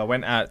Palace? Well, I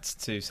went out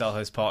to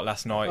Selhurst Park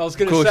last night. I was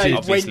going Of course to say, you-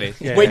 obviously.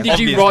 when did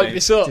you write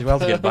this up? Did well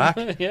to get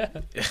back. Yeah.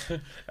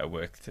 At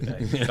work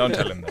today. Don't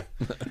tell him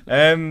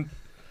that.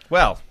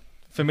 Well,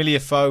 familiar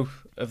foe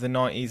of the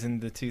 90s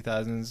and the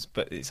 2000s,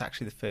 but it's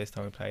actually the first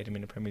time we played him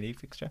in a Premier League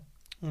fixture.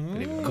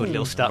 Good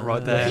little stat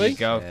right there. There you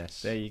go.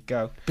 Yes. There you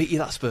go. Beat you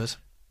that Spurs.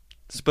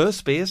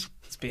 Spears.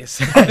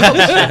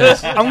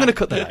 I'm going to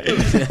cut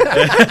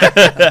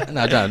that out.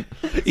 No, don't.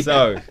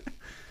 So,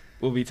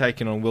 we'll be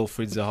taking on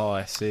Wilfried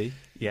Zaha SC.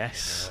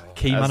 Yes.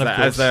 Key man, of course.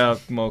 As they are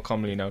more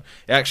commonly known.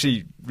 It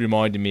actually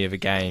reminded me of a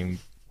game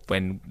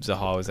when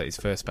Zaha was at his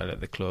first spell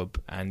at the club,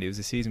 and it was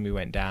the season we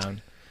went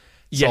down.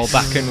 Yes.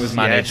 Solbakken was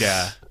manager,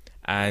 Yes.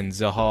 And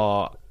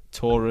Zaha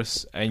tore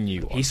us a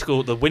new one. He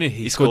scored the winner.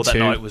 He scored that 2.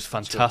 night was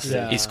fantastic.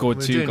 Yeah. He scored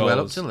We were 2 doing goals. well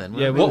up till then,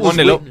 Yeah, weren't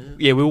we we? 1-0 up.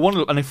 Yeah, we were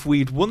 1-0 up, and if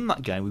we'd won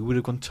that game, we would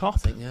have gone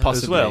top yeah. as well.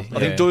 Possibly, I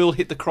think yeah. Doyle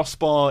hit the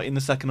crossbar in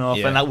the second half,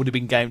 Yeah. and that would have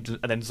been game.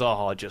 And then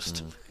Zaha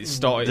just It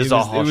started. The It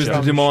was, Zaha it was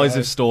show. the demise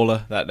of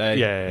Stoller that day.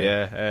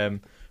 Yeah.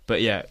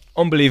 But yeah,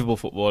 unbelievable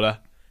footballer.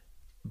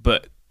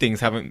 But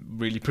things haven't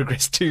really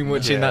progressed too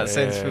much in that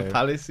sense for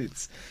Palace.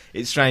 It's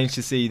strange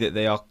to see that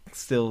they are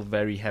still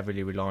very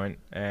heavily reliant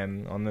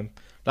on them.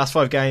 Last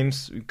 5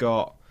 games we've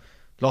got.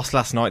 Lost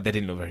last night. They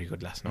didn't look very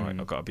good last night.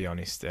 I've got to be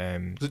honest. Was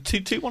it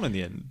 2-1 in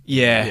the end?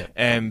 Yeah.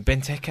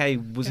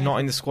 Benteke was not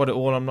in the squad at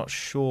all. I'm not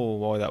sure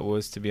why that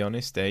was, to be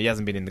honest. He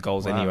hasn't been in the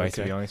goals anyway,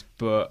 to be honest.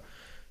 But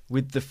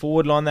with the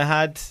forward line they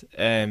had,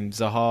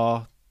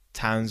 Zaha,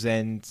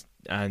 Townsend,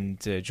 and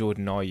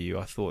Jordan Ayew,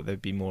 I thought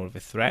they'd be more of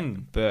a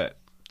threat, but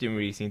didn't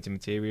really seem to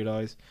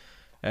materialise.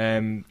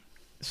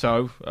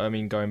 So, I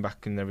mean, going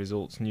back in the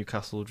results,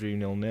 Newcastle drew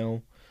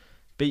 0-0.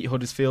 Beat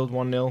Huddersfield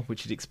 1-0,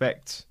 which you'd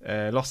expect.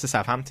 Lost to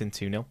Southampton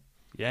 2-0.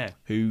 Yeah.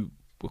 Who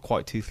were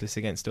quite toothless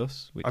against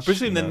us. Which, I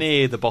presume they're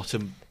near the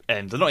bottom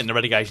end. They're not in the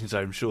relegation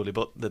zone, surely,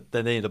 but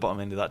they're near the bottom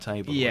end of that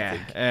table. Yeah.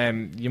 I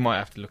think. You might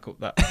have to look up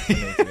that for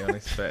me, to be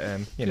honest. But,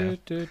 you know,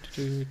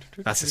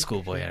 that's a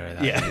schoolboy error,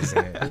 that, isn't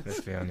it?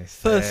 Let's be honest.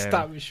 First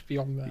stat we should be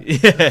on there.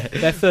 Yeah.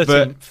 They're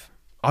 13th.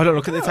 I don't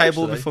look at the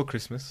table actually. before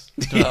Christmas.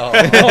 Just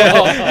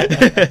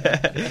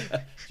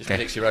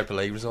predicts Europa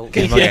League result.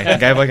 Game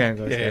by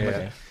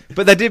game.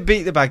 But they did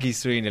beat the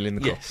Baggies 3-0 in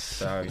the cup. Yes.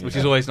 So, Which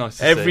is always nice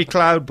to every see.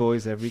 cloud,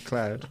 boys, every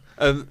cloud.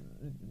 The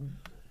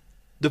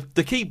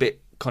key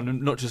bit, kind of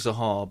not just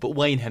Zaha, but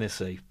Wayne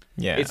Hennessy.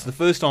 Yeah. It's the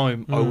first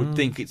time, I would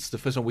think it's the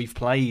first time we've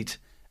played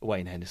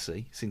Wayne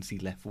Hennessy since he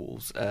left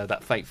Wolves,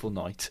 that fateful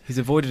night. He's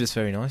avoided us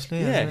very nicely.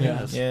 Yeah,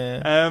 hasn't he?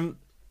 yeah. Yeah.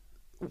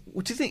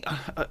 What do you think?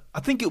 I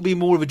think it'll be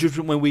more of a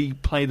judgment when we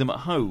play them at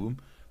home.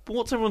 But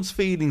what's everyone's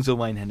feelings on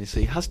Wayne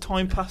Hennessy? Has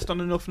time passed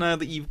on enough now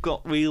that you've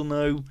got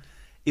no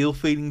ill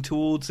feeling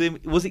towards him?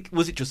 Was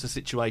it just a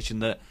situation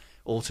that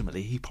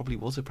ultimately he probably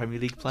was a Premier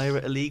League player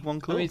at a League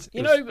One club? I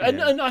mean,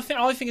 and I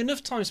think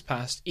enough time's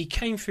passed. He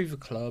came through the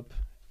club.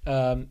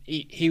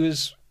 He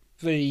was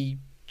the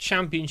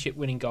championship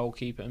winning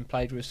goalkeeper and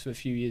played with us for a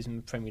few years in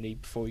the Premier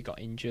League before he got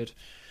injured.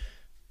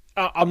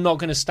 I'm not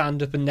going to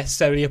stand up and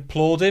necessarily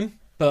applaud him,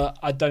 but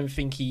I don't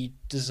think he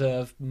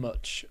deserved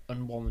much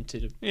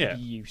unwarranted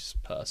use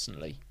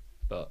personally.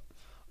 But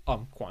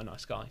I'm quite a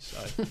nice guy, so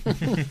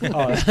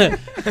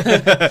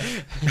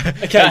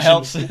That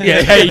helps.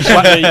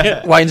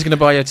 Occasionally. Wayne's going to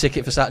buy you a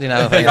ticket for Saturday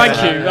now. I think.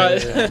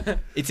 Thank you.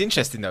 It's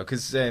interesting though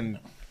because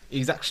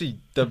he's actually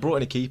they brought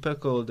in a keeper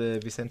called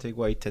Vicente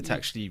Guaita to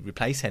actually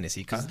replace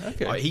Hennessy because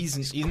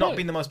he's not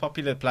been the most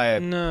popular player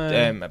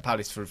at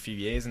Palace for a few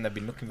years, and they've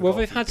been looking for. Well,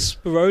 they've had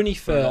Speroni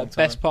for a long the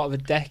best time. part of a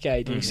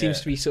decade, and he seems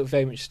to be sort of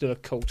very much still a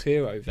cult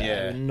hero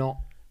there, and not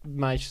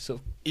managed to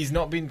sort of. He's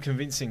not been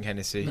convincing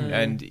Hennessy,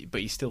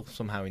 but he's still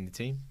somehow in the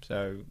team.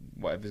 So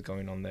whatever's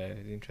going on there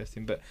is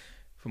interesting. But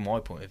from my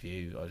point of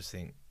view, I just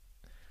think,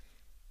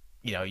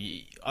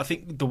 I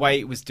think the way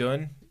it was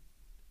done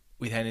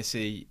with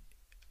Hennessy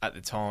at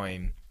the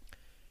time,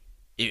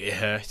 it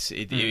hurt.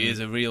 It is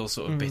a real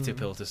sort of bitter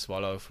pill to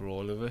swallow for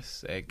all of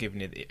us.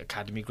 Given it the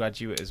academy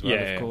graduate as well,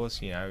 of course.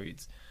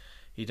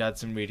 He'd had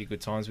some really good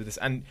times with us,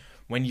 and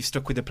when you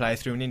stuck with a player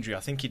through an injury, I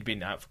think he'd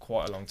been out for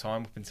quite a long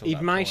time up until.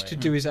 He'd managed to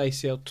do his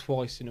ACL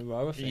twice in a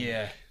row, I think.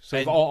 Yeah, so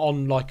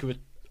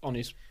on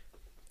his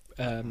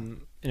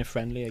in a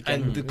friendly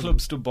again. And the club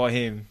stood by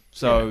him,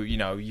 so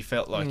you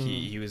felt like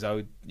he was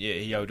owed. Yeah,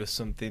 he owed us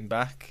something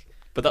back.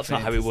 But that's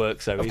not how it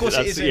works, though. Of course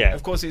it isn't. Yeah.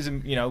 Of course it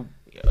isn't.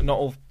 Not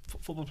all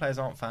football players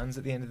aren't fans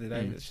at the end of the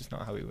day. That's just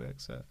not how it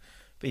works. So,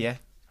 but yeah,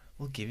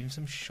 we'll give him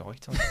some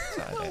shite on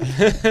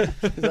Saturday.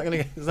 Is that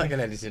going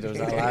to edit it, or is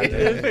that allowed?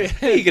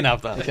 You can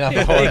have that. You can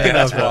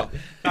have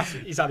that.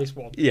 He's had his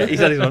one. Yeah, he's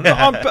had his one.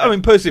 I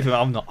mean, personally, for me,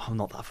 I'm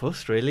not that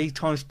fussed, really.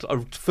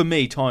 For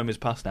me, time has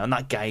passed now, and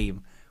that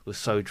game was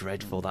so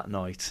dreadful that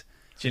night.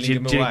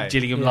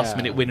 Gillingham last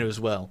minute winner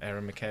as well.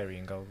 Aaron McCary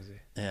in goal, was he?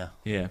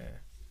 Yeah.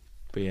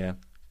 But yeah,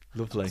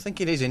 lovely. I think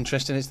it is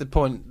interesting. It's the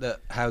point that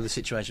how the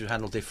situation was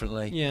handled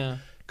differently. Yeah.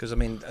 Because, I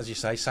mean, as you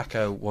say,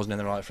 Sacco wasn't in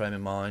the right frame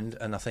of mind,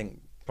 and I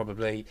think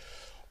probably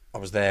I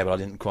was there, but I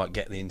didn't quite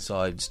get the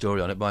inside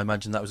story on it. But I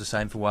imagine that was the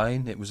same for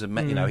Wayne. It was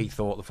he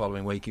thought the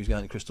following week he was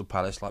going to Crystal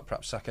Palace, like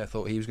perhaps Sacco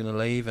thought he was going to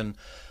leave, and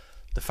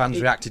the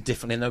fans reacted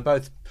differently. And they were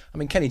both. I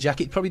mean, Kenny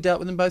Jackett probably dealt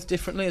with them both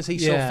differently as he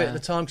saw fit at the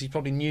time, because he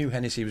probably knew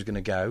Hennessy was going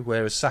to go,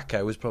 whereas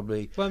Sacco was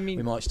probably. Well, I mean,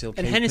 we might still.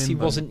 And keep Hennessy him,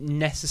 wasn't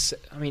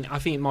necessary. I mean, I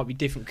think it might be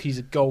different because he's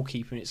a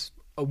goalkeeper and it's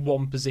a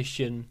one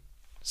position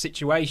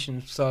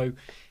situation. So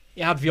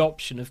he had the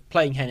option of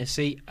playing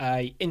Hennessy,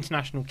 a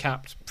international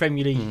capped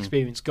Premier League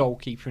experienced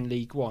goalkeeper in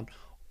League One,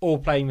 or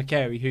playing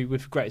McCary, who,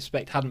 with great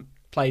respect, hadn't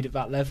played at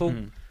that level.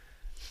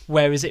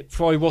 Whereas it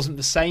probably wasn't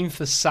the same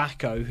for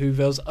Sacco, who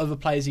there was other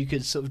players who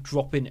could sort of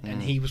drop in,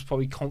 and he was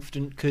probably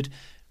confident could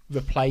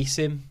replace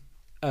him.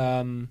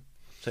 So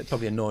it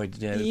probably annoyed.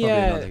 Probably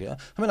annoyed.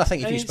 I mean, I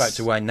think if you spoke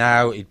to Wayne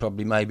now, he'd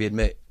probably maybe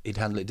admit he'd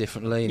handle it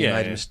differently, and he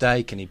made a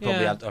mistake, and he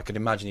probably had. I could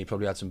imagine he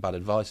probably had some bad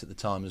advice at the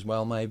time as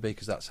well, maybe,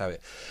 because that's how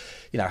it.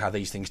 How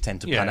these things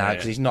tend to pan out.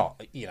 Because he's not,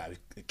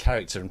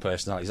 character and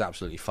personality is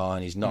absolutely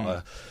fine. He's not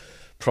a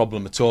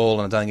problem at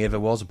all, and I don't think he ever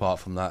was apart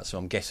from that. So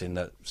I'm guessing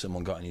that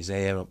someone got in his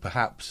ear, or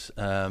perhaps.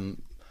 But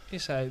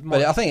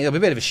I think it'll be a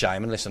bit of a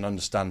shame. And listen, I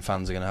understand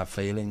fans are going to have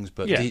feelings,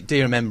 but do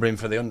you remember him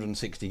for the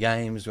 160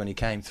 games when he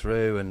came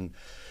through and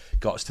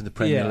got us to the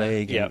Premier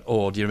League?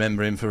 Or do you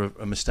remember him for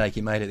a mistake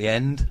he made at the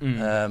end?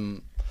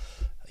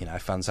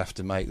 Fans have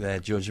to make their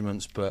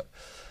judgments. But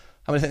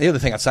I mean, I think the other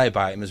thing I'd say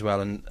about him as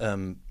well, and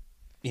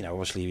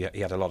obviously he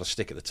had a lot of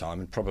stick at the time,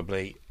 and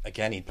probably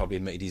he'd probably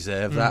admit he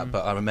deserved that.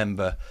 But I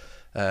remember.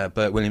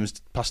 Bert Williams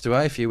passed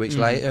away a few weeks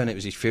later, and it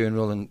was his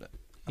funeral, and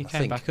he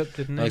came back up,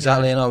 didn't he?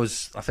 Exactly, and I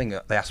think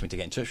they asked me to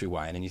get in touch with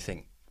Wayne, and you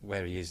think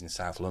where he is in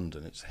South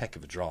London, it's a heck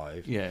of a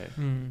drive.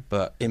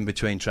 But in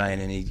between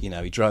training,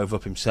 he drove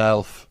up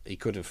himself. He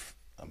could have.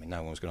 I mean,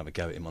 no one was going to have a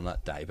go at him on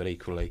that day, but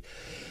equally,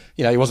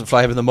 he wasn't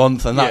flavour of the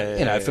month, and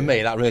that, for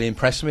me, that really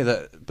impressed me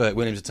that Bert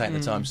Williams had taken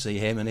the time to see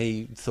him, and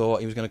he thought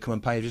he was going to come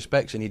and pay his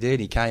respects, and he did.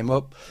 He came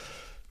up.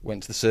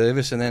 Went to the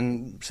service and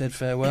then said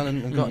farewell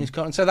and got in his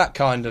car. And so that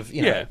kind of,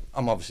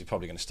 I'm obviously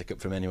probably going to stick up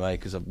for him anyway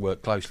because I've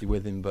worked closely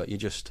with him. But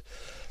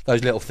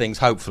those little things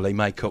hopefully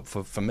make up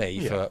for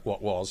me for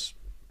what was,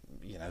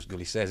 as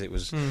Gully says, it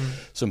was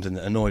something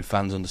that annoyed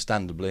fans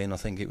understandably. And I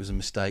think it was a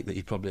mistake that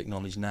he'd probably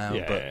acknowledge now.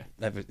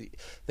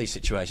 These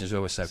situations are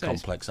always so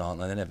complex, aren't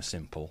they? They're never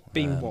simple.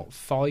 Been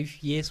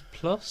 5 years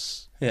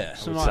plus? Yeah.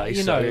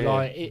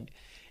 If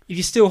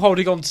you're still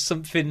holding on to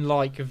something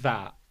like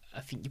that,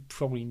 I think you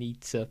probably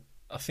need to.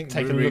 I think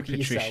take a look at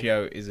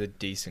Patricio is a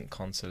decent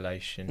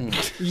consolation.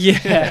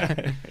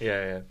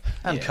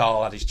 And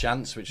Carl had his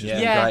chance, which was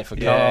great for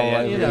Carl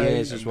over the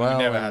years as well.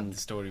 We never had the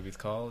story with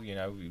Carl.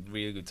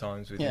 Really good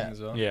times with him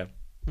as well. Yeah.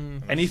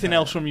 Anything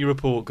else from your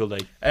report,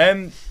 Gully?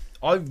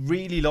 I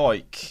really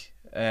like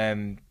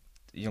young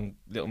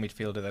little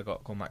midfielder they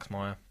got called Max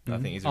Meyer. I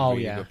think he's a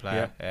really good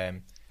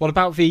player. What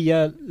about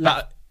the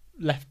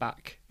left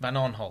back? Van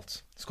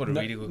Aanholt. Scored a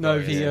really good goal.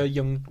 The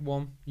young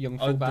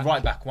fullback. The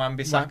right back,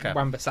 Wan-Bissaka.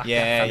 Wan-Bissaka.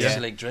 Yeah.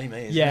 League dream,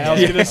 he is. Yeah, I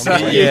was going to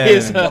say. He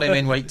is. Got him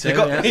in week 2.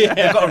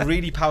 They've got a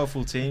really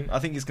powerful team. I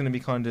think it's going to be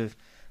kind of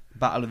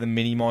battle of the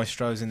mini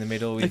maestros in the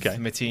middle with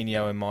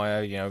Matinho and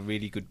Meyer.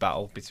 Really good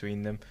battle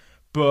between them.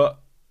 But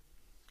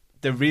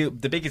the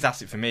biggest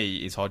asset for me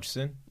is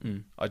Hodgson.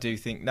 I do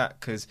think that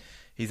because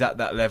he's at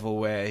that level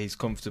where he's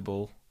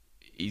comfortable.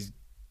 He's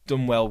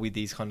done well with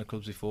these kind of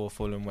clubs before.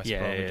 Fulham, West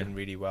Brom have done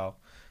really well.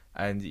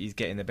 And he's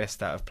getting the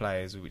best out of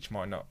players which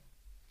might not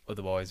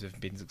otherwise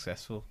have been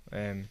successful.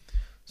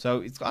 So I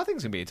think it's going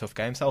to be a tough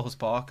game. Selhurst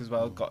Park as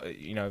well, got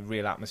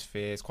real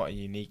atmosphere. It's quite a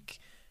unique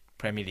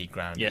Premier League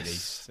ground at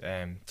least,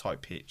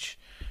 type pitch.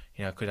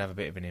 Could have a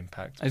bit of an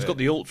impact. And it's got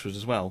the ultras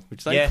as well,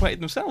 which they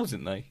created themselves,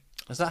 didn't they?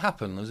 Has that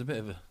happened? There was a bit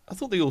of a. I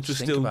thought the ultras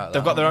still.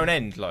 They've got their own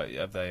end,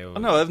 have they? Or... Oh,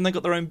 no, haven't they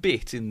got their own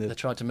bit in the? They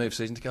tried to move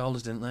season ticket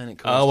holders, didn't they? And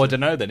I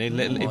don't know then.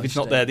 If it's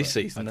not there this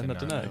season, then I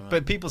don't know.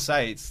 But people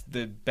say it's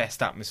the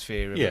best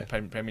atmosphere of a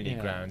Premier League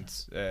ground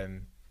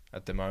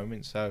at the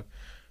moment, so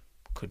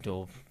could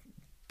all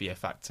be a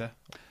factor.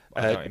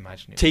 I don't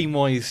imagine it.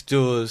 Team-wise,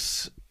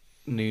 does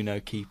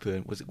Nuno keep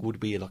would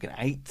be like an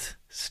 8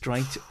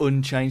 straight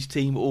unchanged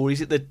team, or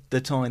is it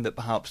the time that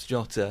perhaps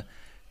Jota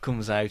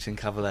comes out and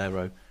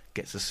Cavaleiro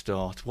gets a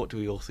start? What do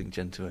we all think,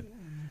 gentlemen?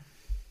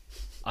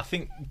 I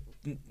think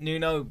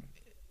Nuno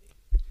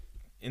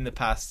in the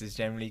past has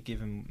generally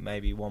given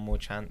maybe one more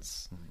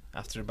chance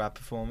after a bad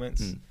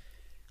performance.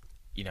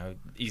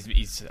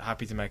 He's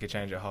happy to make a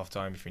change at half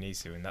time if he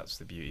needs to, and that's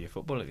the beauty of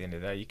football. At the end of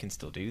the day, you can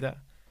still do that.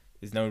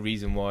 There's no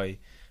reason why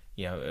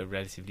a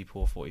relatively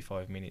poor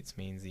 45 minutes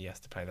means he has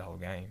to play the whole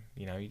game.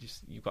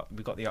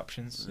 We've got the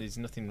options. There's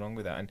nothing wrong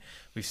with that, and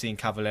we've seen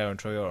Cavaleiro and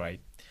Traoré.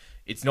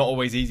 It's not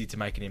always easy to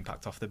make an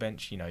impact off the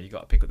bench. You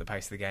got to pick up the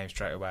pace of the game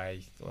straight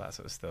away, all that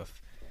sort of stuff.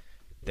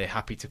 They're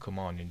happy to come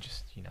on and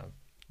just,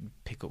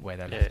 pick up where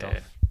they left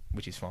off,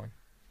 which is fine.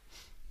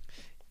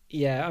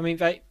 Yeah, I mean,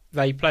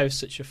 they play with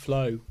such a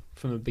flow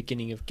from the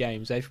beginning of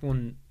games.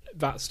 Everyone,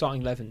 that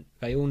starting 11,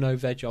 they all know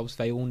their jobs.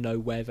 They all know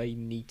where they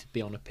need to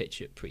be on a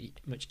pitch at pretty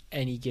much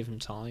any given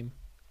time.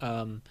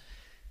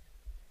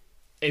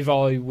 If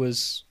I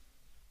was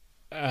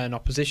an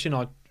opposition,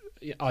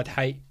 I'd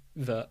hate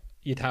that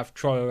you'd have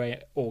Traoré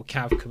or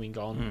Cav coming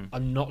on.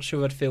 I'm not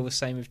sure I'd feel the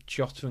same if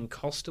Jota and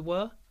Costa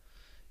were.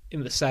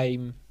 in the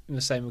same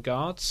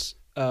regards.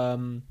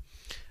 And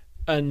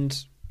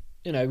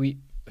we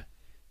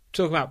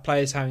talk about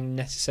players having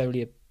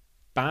necessarily a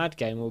bad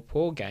game or a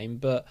poor game,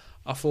 but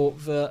I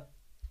thought that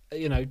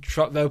there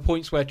were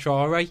points where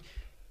Traore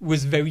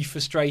was very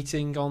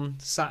frustrating on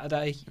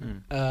Saturday.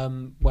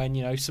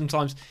 When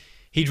sometimes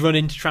he'd run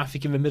into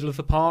traffic in the middle of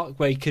the park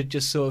where he could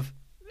just sort of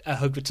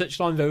hug the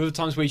touchline. There were other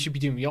times where he should be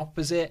doing the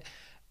opposite,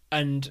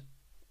 and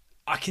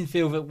I can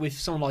feel that with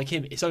someone like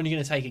him, it's only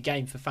going to take a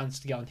game for fans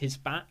to go on his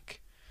back.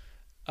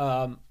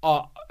 To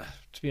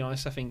be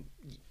honest, I think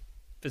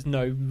there's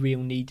no real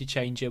need to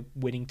change a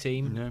winning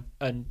team. No.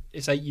 And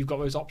it's like you've got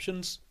those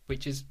options,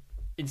 which is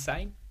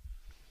insane.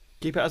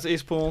 Keep it as it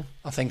is, Paul.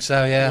 I think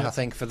so, yeah. I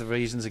think for the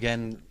reasons,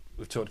 again,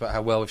 we've talked about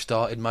how well we've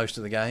started most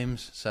of the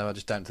games, so I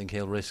just don't think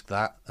he'll risk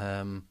that.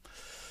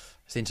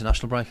 It's the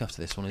international break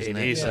after this one, isn't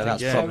it? Is, so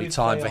that's yeah. probably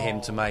time for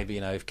him to maybe,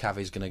 if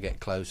Cavi's going to get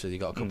closer,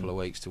 you've got a couple of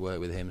weeks to work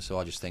with him, so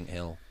I just think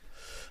he'll...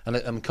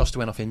 And Costa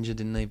went off injured,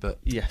 didn't he? But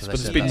yes, but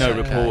there's been no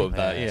report of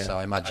that. Yeah, so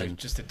I imagine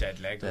just a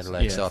dead leg. Dead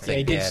leg. Yeah. So I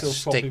think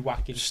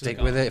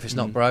stick with it. If it's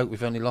not broke,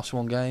 we've only lost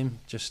one game.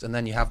 And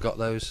then you have got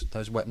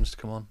those weapons to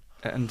come on.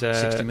 And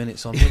 60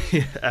 minutes on.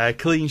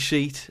 Clean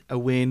sheet, a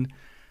win.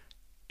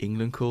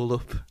 England call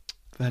up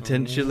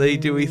potentially.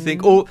 Do we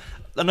think? Or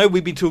I know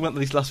we've been talking about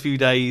these last few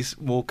days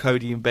more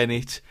Cody and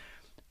Bennett,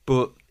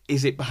 but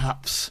is it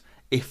perhaps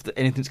if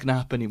anything's going to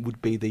happen, it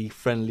would be the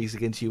friendlies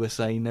against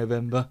USA in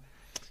November?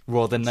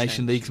 Rather than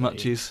Nation Leagues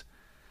matches?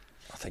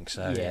 I think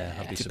so, yeah.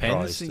 I'd be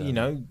Depends,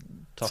 surprised.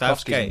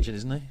 Southgate, injured,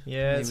 isn't he?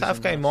 Yeah,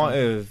 Southgate might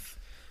have,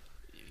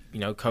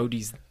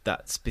 Cody's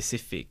that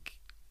specific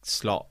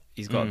slot.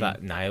 He's got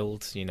that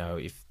nailed,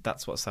 if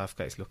that's what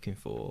Southgate's looking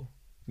for.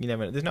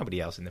 There's nobody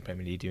else in the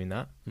Premier League doing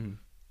that.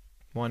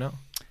 Why not?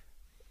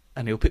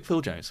 And he'll pick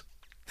Phil Jones.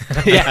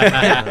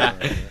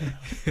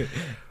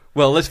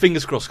 Well, let's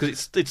fingers crossed,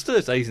 because it's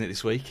Thursday, isn't it,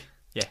 this week?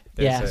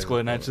 Yeah. Squad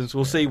announcements.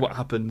 We'll see what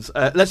happens.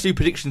 Let's do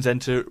predictions then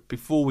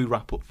before we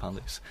wrap up,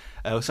 Palace.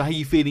 So how are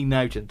you feeling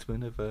now,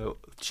 gentlemen, of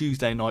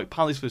Tuesday night,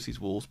 Palace versus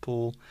Wolves?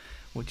 Paul,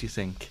 what do you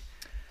think?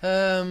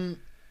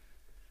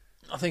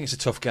 I think it's a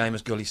tough game,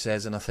 as Gully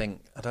says, and I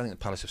don't think the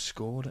Palace have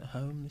scored at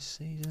home this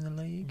season in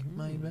the league,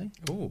 maybe.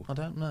 Ooh. I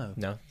don't know.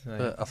 No.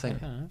 But I think...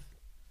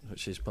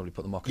 Which is probably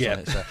put the mockers on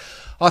it. So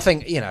I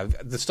think,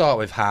 the start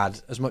we've had,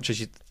 as much as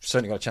you've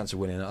certainly got a chance of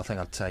winning it, I think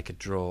I'd take a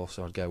draw,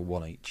 so I'd go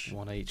 1 each.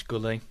 1 each,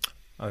 Gully.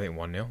 I think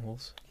 1-0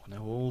 Wolves. 1-0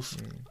 Wolves.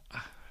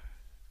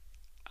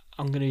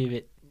 I'm going to give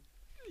it...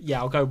 Yeah,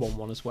 I'll go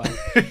 1-1 as well.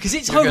 Because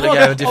it's You're going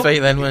to go defeat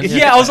then, weren't you?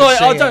 Yeah, I was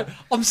like,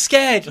 I'm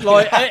scared.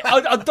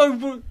 I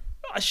don't...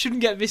 I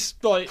shouldn't get this,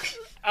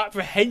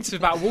 apprehensive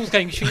about Wolves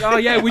game. Oh,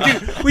 yeah, we're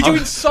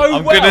doing so well.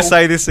 I'm going to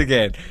say this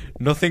again.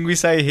 Nothing we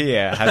say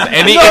here has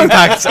any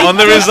impact on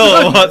the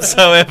result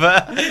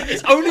whatsoever.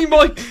 It's only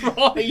my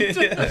pride.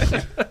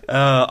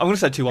 I'm going to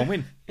say 2-1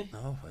 win.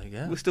 Oh, there you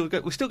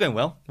go. We're still going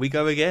well. We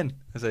go again,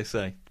 as they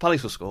say.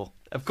 Palace will score.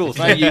 Of course,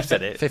 now you've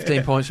said it.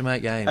 15 points from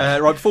 8 games.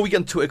 Right, before we get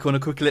into Twitter Corner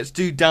quickly, let's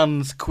do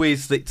Dan's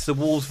quiz. It's the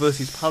Wolves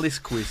versus Palace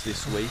quiz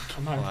this week.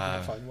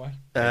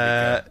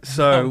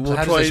 So we'll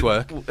how try. does this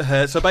work?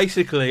 So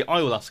basically,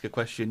 I will ask a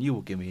question, you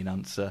will give me an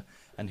answer,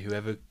 and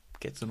whoever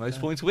gets the most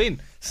points win.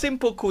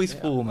 Simple quiz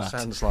format.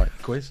 Sounds like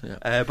a quiz.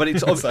 Yeah. But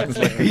it's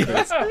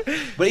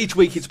but each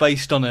week it's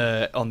based on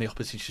the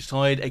opposition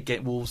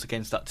side, Wolves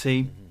against that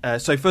team.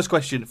 So first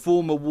question: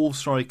 former Wolves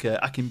striker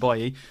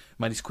Akinbaye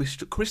made his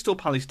Crystal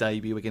Palace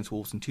debut against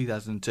Wolves in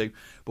 2002.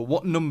 But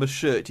what number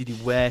shirt did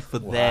he wear for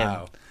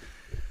them?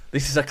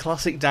 This is a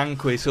classic Dan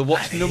quiz. So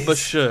what number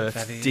shirt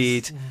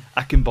did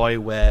Akinbaye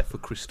wear for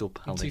Crystal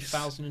Palace?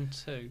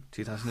 2002.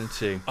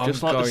 2002. I'm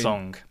Just like the going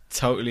song.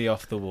 Totally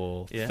off the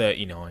wall. Yeah.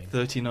 39.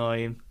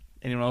 39.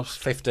 Anyone else?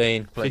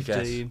 15.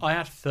 15. I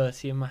had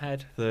 30 in my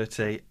head.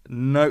 30.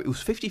 No, it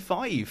was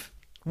 55.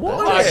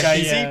 What?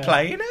 Okay, Is he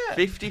playing it?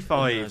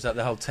 55. Is that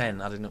the whole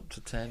 10? Adding up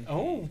to 10?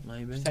 Oh,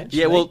 maybe.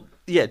 Yeah, well,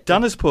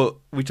 Dan has put,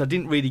 which I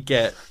didn't really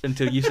get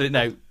until you said it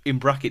now, in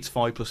brackets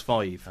 5 plus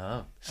 5.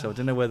 Oh. So I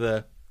don't know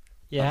whether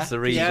yeah. that's the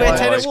reason. Yeah,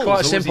 why. it's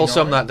quite a simple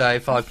sum that day.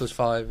 5 plus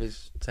 5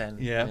 is 10.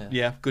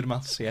 Yeah. Good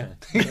maths, yeah.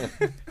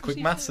 Quick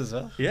maths as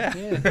well.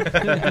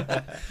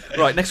 Yeah.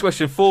 Right, next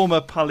question.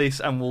 Former Palace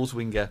and Wolves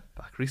winger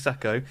Bakary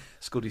Sakho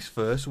scored his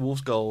first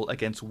Wolves goal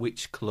against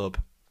which club?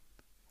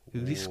 Who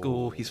did he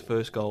score his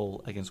first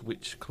goal against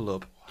which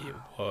club? It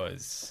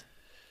was...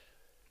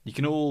 You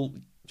can all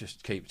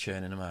just keep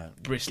churning them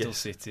out. Bristol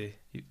City.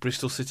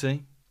 Bristol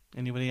City.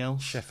 Anybody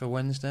else? Sheffield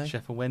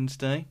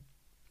Wednesday.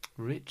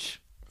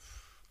 Rich?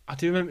 I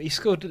do remember he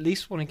scored at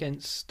least one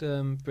against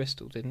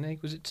Bristol, didn't he?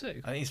 Was it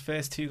 2? I think his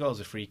first 2 goals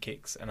were free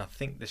kicks, and I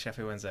think the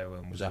Sheffield Wednesday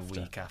one was a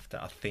week after,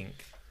 I think.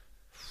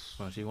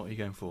 Roger, what are you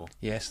going for?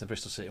 Yes, the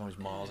Bristol City one was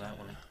miles out,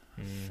 wasn't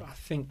it? I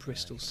think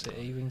Bristol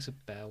City rings a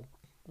bell.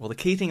 Well, the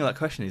key thing of that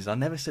question is I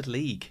never said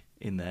league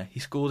in there. He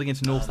scored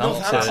against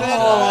Northampton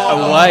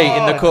away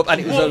in the cup, and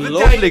it was a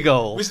lovely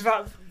goal. Was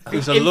that? It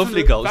was a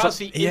lovely goal. That was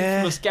the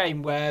infamous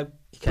game where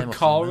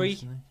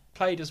Bakary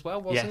played as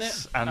well, wasn't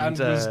it?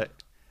 And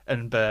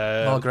And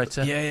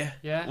Margareta.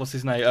 Yeah. What's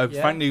his name?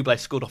 Frank Nublet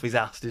scored off his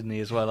ass, didn't he,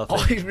 as well? I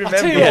think. I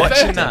remember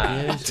watching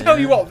that. Tell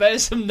you what,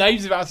 there's some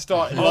names about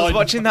starting. I was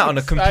watching that on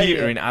a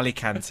computer in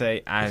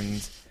Alicante,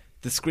 and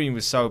the screen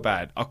was so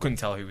bad I couldn't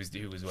tell who was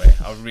where.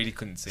 I really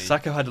couldn't see.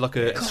 Sacco had like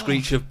a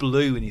screech of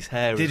blue in his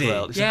hair as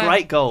well. It's a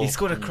great goal. He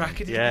scored a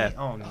cracker, didn't he?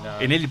 Oh no!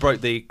 He nearly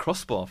broke the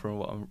crossbar from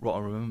what I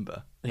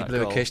remember. He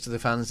blew a kiss to the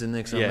fans, didn't he?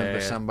 Because I remember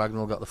Sam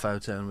Bagnall got the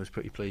photo and was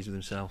pretty pleased with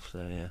himself.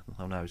 So yeah,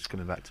 I know it's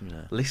coming back to me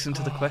now. Listen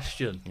to the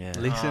question. Yeah.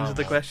 Listen to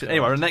the question.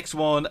 Anyway, the next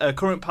one.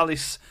 Current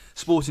Palace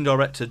sporting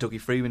director Dougie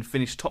Freeman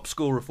finished top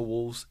scorer for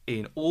Wolves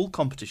in all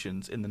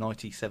competitions in the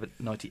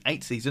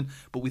 97-98 season,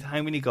 but with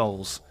how many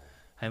goals?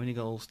 How many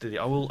goals did he?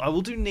 I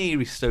will do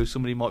nearest, so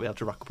somebody might be able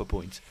to rack up a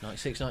point.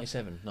 96,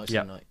 97,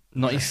 97,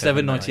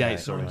 98.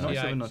 Sorry,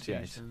 97,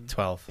 98.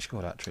 12. He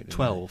scored that trick.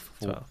 12.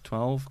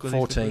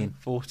 14.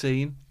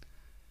 14.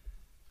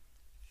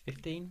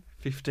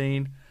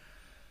 15.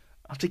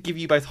 I have to give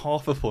you both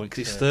half a point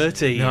because it's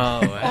 13. No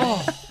way.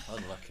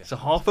 Unlucky. So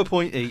half a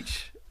point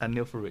each, and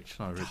nil for Rich.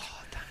 Sorry, Rich.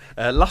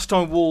 Last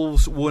time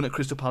Wolves won at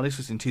Crystal Palace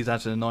was in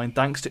 2009,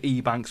 thanks to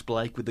Ebanks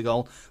Blake with the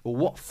goal. But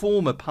what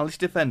former Palace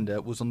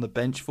defender was on the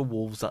bench for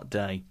Wolves that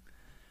day?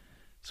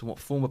 So what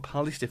former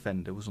Palace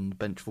defender was on the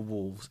bench for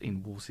Wolves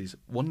in Wolves'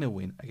 1-0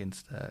 win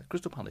against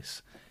Crystal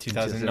Palace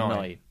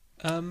 2009?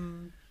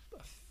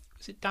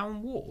 Was it Darren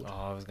Ward?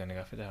 Oh, I was going to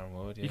go for Darren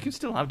Ward. Yeah. You can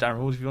still have Darren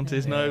Ward if you want to.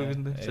 Isn't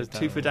there? So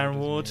 2 for Darren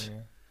Ward.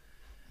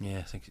 Yeah,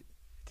 I think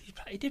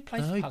He did play.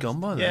 no, for he'd Palace. gone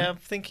by then. Yeah, I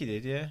think he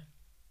did. Yeah.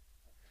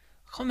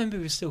 I can't remember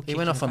if he was still. He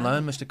went off on around.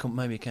 loan. Must have come.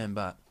 Maybe he came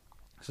back.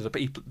 So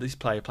this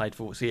player played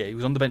for. So yeah, he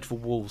was on the bench for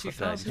Wolves that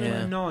day.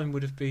 2009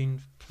 would have been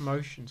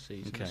promotion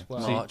season as well.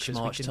 March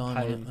because we time.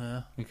 didn't pay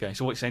him. Yeah. Okay,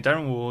 so what you're saying?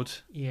 Darren Ward.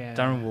 Yeah.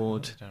 Darren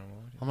Ward.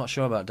 I'm not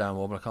sure about Darren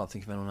Ward, but I can't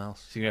think of anyone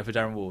else. So you go for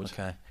Darren Ward.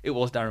 Okay. It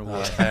was Darren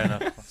Ward. Fair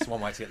enough. That's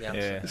one way to get the answer.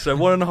 Yeah. So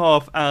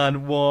 1.5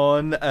 and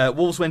 1.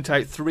 Wolves went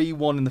out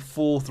 3-1 in the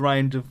 4th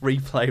round of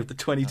replay of the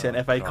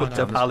 2010 FA Cup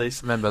to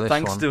Palace. Remember this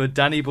thanks one. to a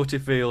Danny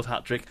Butterfield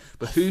hat-trick.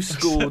 But who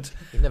scored...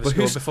 You've never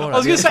scored before. I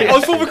was going to say, I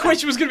thought the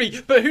question was going to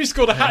be, but who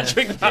scored a hat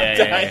trick that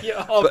day?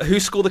 Yeah. But who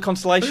scored the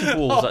consolation for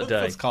Wolves that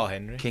day? It's Carl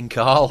Henry. King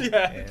Carl.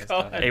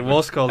 It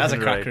was Carl That's a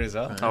Henry. cracker as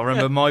well. I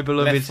remember my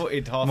beloved...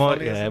 Left-footed half my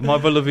volley, isn't it? my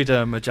beloved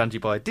Majanji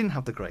Boy didn't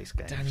have the greatest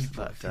game Danny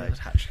that day. Butterfield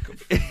hat-trick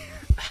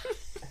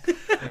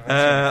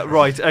up.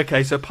 Right,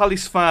 okay, so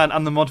Palace fan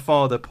and the mod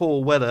father,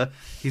 Paul Weller,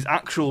 his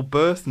actual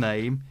birth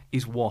name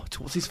is what?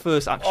 What's his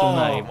first actual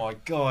name? Oh my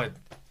god.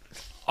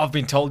 I've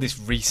been told this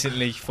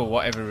recently for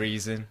whatever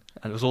reason.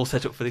 And it was all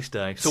set up for this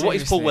day. So what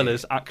is Paul Seriously?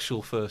 Weller's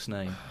actual first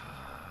name?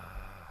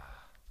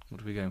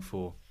 What are we going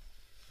for?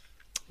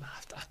 I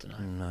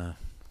don't know.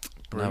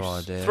 No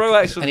idea. Throw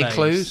out some Any names.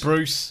 clues?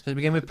 Bruce. Does it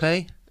begin with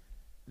P?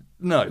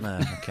 No. No.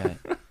 Okay.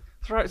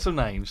 Throw out some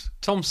names.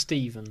 Tom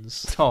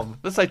Stevens. Tom.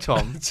 Let's say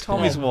Tom.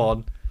 Tom is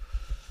one.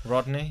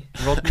 Rodney.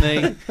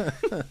 Rodney.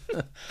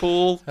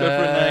 Paul. Go for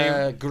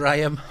a name.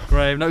 Graham.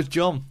 Graham. No, it's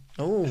John.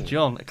 Oh.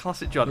 John. A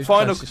classic John. Who's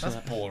Final. closest to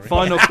that? Boring.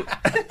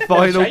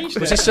 Final. Changed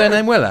Was his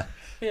surname Weller?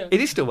 It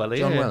is still Weller.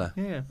 John yeah. Weller.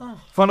 Yeah.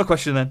 Final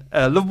question then.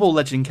 Liverpool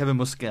legend Kevin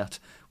Muscat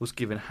was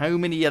given how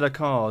many yellow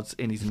cards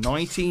in his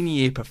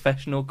 19-year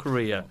professional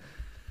career?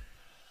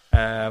 He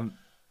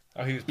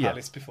was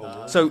Palace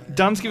before. So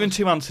Dan's given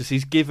 2 answers.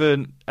 He's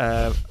given.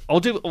 I'll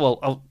do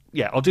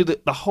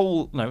the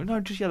whole. No,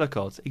 just yellow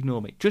cards.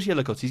 Ignore me. Just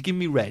yellow cards. He's given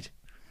me red.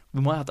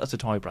 We might have that as a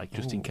tie break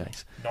just in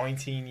case.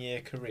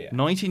 19-year career.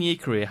 19-year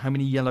career. How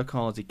many yellow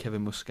cards did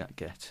Kevin Muscat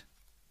get?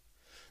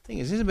 Thing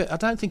is, a bit. I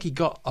don't think he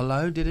got a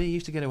load, did he? He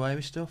used to get away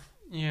with stuff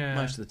Yeah.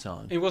 most of the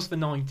time. It was the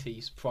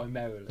 90s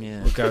primarily.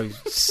 Yeah. We'll go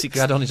He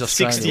had on his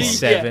Australian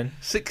 67. one.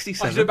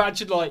 67. I can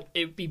imagine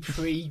it'd be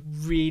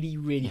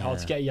really hard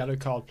to Yeah. get a yellow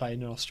card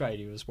playing in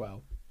Australia as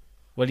well.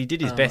 Well, he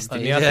did his best,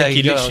 didn't he? Yeah, I think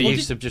he literally.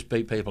 used to just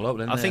beat people up,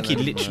 didn't I he? think he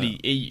literally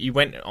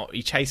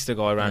he chased a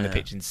guy around the Yeah.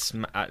 pitch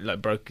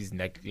and broke his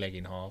leg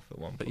in half at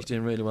one But he's point.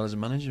 doing really well as a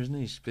manager, isn't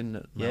he? He's been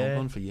at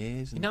Melbourne for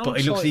years. And Now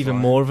But he looks like- even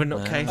more of a Yeah.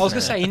 nutcase. I was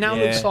going to say, he now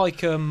Yeah. looks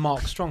like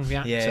Mark Strong, the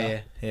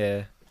actor.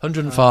 Yeah.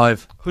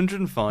 105.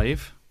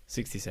 105.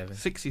 67.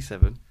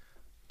 67.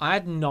 I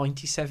had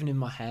 97 in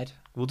my head.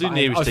 We'll do But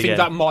nearest I think again.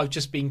 that might have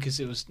just been because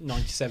it was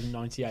 97,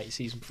 98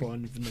 season before,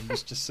 and the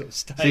numbers just sort of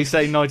stayed. So you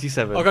say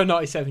 97. I'll go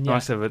 97, yeah.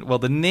 97. Well,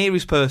 the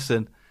nearest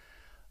person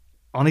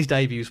on his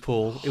debuts,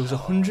 Paul, it was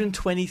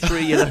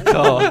 123 yellow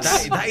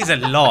cards. That is a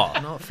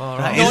lot. Not far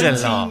That off.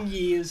 is a 19 lot.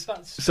 years.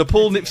 That's So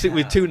Paul nips it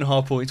with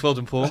 2.5 points. Well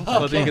done, Paul.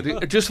 Well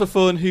done. Just for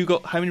fun,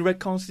 how many red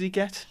cards did he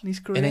get in his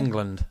career? In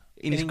England.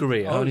 In his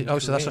career. Oh,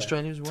 so that's career.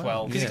 Australia as well?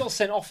 12. because he got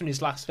sent off in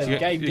his last You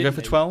game. go didn't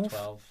for he?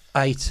 12?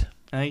 8.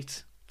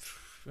 8.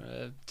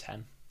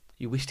 10.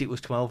 You wished it was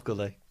 12,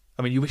 Gully.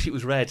 I mean, you wish it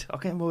was red. I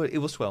can't remember. It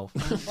was 12.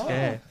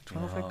 Yeah,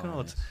 12 red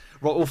cards.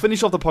 Right, we'll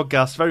finish off the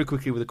podcast very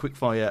quickly with a quick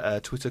fire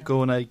Twitter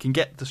corner. You can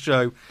get the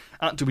show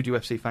at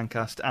WFC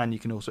Fancast, and you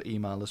can also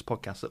email us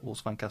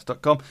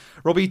podcast@wolvesfancast.com.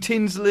 Robbie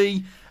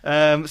Tinsley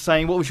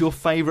saying, what was your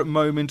favourite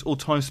moment or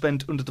time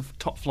spent under the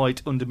top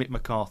flight under Mick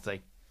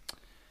McCarthy?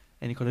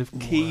 Any kind of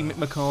key Mick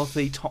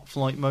McCarthy top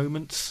flight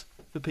moments?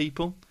 for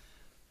people?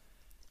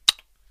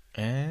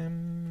 I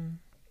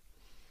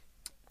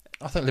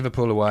think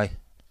Liverpool away.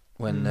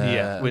 When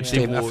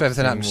everything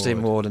happened,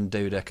 Stephen Ward and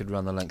Dudek had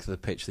run the length of the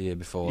pitch the year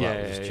before.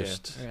 That was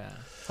just...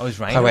 Oh, it was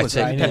Reina. Poetic. Was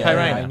it? Pepe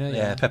Reina.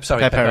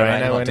 Pepe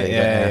Reina.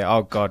 Yeah.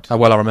 Oh, God. How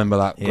well I remember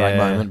that great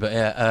moment. But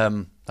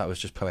that was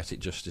just poetic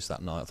justice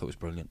that night. I thought it was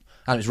brilliant.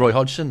 And it's Roy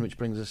Hodgson, which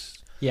brings us...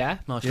 Yeah.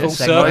 Nice full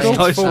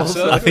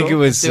circle. I think it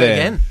was... Do it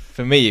again.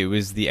 For me, it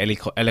was the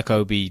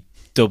Elikobi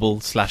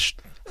double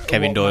 /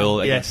 Kevin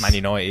Doyle against Man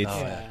United. Oh,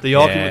 yeah. The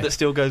argument that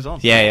still goes on.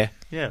 Yeah.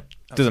 Absolutely.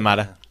 Doesn't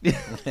matter.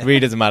 Really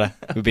doesn't matter.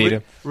 We beat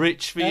him.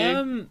 Rich, for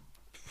you?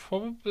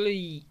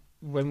 Probably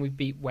when we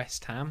beat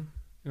West Ham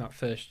in that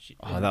first year.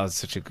 Oh, that was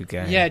such a good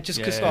game. Yeah, just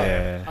because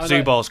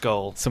Zubar's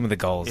goal. Some of the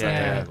goals.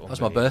 Yeah. That was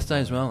my birthday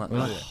as well. That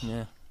night.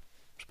 Yeah.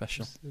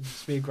 Special.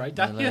 It's been a great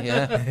day.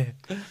 It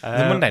was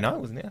Monday night,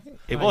 wasn't it? I think.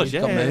 It was,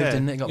 got moved,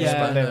 didn't it? Got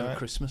postponed over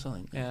Christmas, I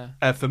think.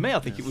 Yeah. For me, I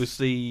think it was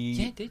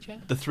the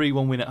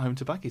 3-1 win at home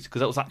to Baggies,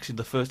 because that was actually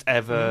the first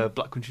ever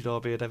Black Country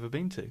derby I'd ever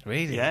been to.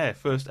 Really? Yeah,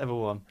 first ever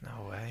one.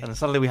 No way. And then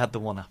sadly we had the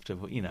one after,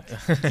 but you know.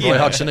 Roy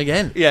Hodgson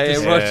again.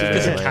 Roy Hodgson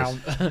doesn't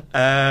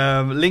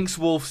count. Lynx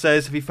Wolf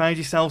says, have you found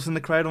yourselves in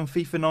the crowd on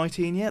FIFA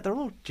 19 yet? They're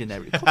all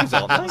generic copies,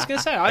 aren't they? I was going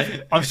to say,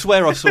 I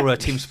swear I saw a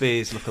Tim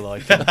Spears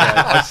look-alike. There's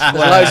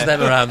loads of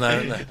them around there,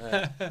 aren't there?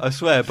 I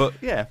swear, but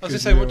yeah. I was going to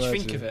say, what do you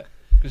think of it?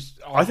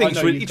 I think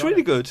it's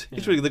really good. Yeah.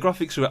 It's really good. The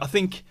graphics are... I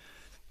think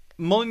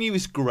Molineux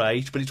is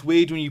great, but it's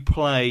weird when you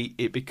play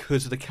it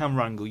because of the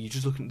camera angle. You're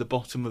just looking at the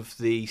bottom of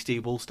the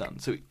steel ball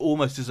stand, so it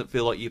almost doesn't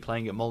feel like you're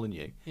playing at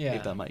Molineux,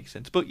 if that makes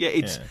sense. But yeah,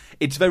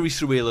 it's very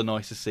surreal and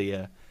nice to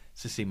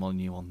see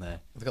Molineux on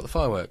there. Have they got the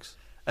fireworks?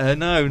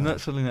 No, not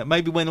something like that.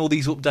 Maybe when all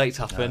these updates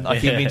happen, I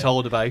keep being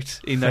told about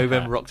in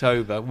November,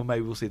 October, well,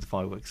 maybe we'll see the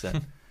fireworks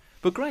then.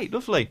 But great,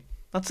 lovely.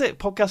 That's it.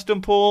 Podcast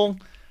done, Paul.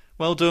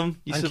 Well done.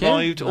 You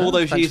survived. All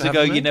those years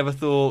ago, you never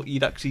thought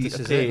you'd actually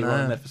appear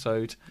on an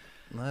episode.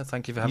 No,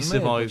 thank you for having me. You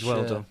survived.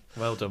 Well done.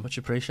 Well done. Much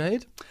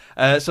appreciated.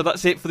 So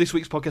that's it for this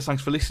week's podcast.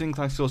 Thanks for listening.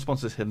 Thanks to our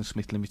sponsors, Hill &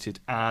 Smith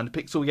Limited and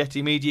Pixel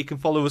Yeti Media. You can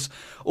follow us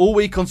all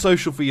week on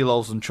social for your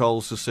lols and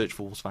trolls. Just search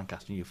for Wolves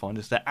Fancast and you'll find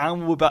us there.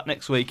 And we're back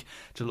next week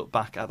to look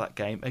back at that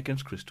game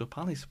against Crystal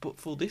Palace. But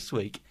for this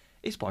week,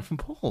 it's bye from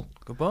Paul.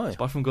 Goodbye. It's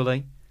bye from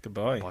Gully.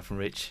 Goodbye. Bye from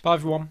Rich. Bye,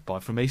 everyone. Bye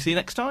from me. See you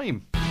next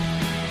time.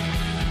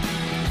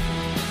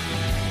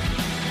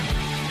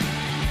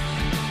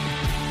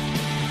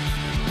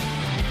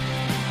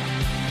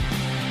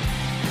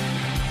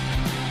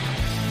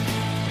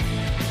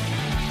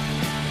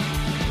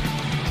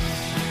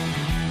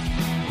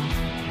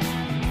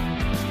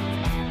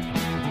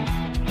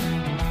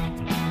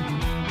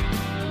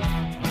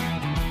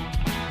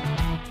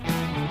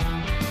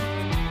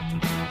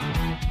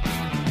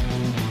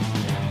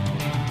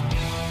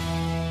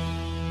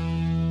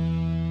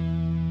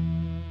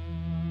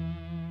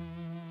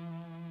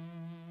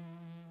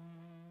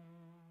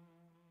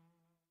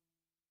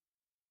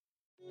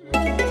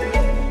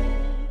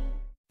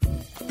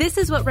 This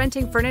is what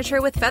renting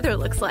furniture with Feather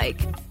looks like.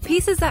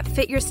 Pieces that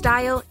fit your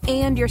style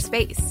and your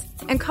space,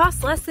 and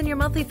cost less than your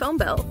monthly phone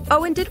bill.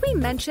 Oh, and did we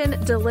mention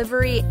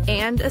delivery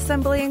and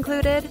assembly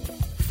included?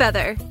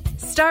 Feather.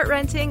 Start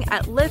renting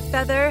at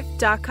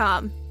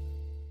livefeather.com.